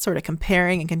Alcott, sort of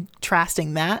comparing and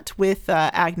contrasting that with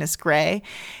Agnes Grey.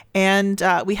 And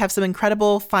we have some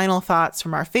incredible final thoughts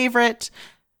from our favorite,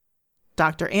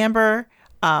 Dr. Amber.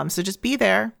 So just be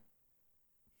there.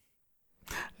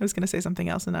 I was going to say something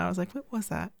else, and I was like, what was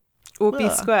that? Or be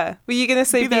square. Were you going to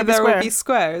say be there or be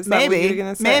square? Is that what you were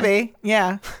going to say? Maybe,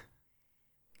 yeah.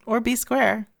 Or be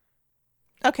square.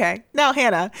 Okay. Now,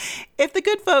 Hannah, if the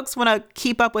good folks want to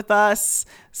keep up with us,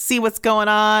 see what's going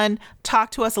on,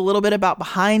 talk to us a little bit about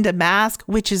Behind a Mask,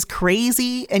 which is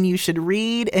crazy, and you should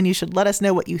read, and you should let us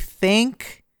know what you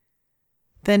think,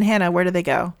 then Hannah, where do they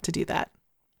go to do that?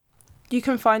 You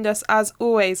can find us, as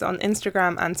always, on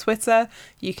Instagram and Twitter.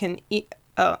 You can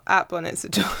at Bonnets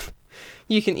at Dawn.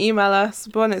 You can email us,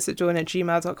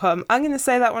 bonnetsatdawn@gmail.com. I'm going to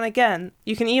say that one again.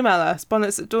 You can email us,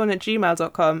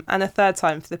 bonnetsatdawn@gmail.com. And a third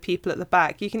time for the people at the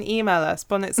back. You can email us,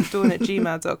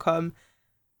 bonnetsatdawn@gmail.com.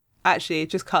 Actually,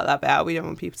 just cut that bit out. We don't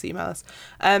want people to email us.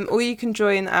 Or you can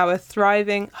join our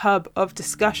thriving hub of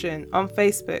discussion on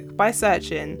Facebook by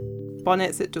searching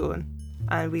Bonnets at Dawn.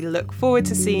 And we look forward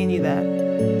to seeing you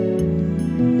there.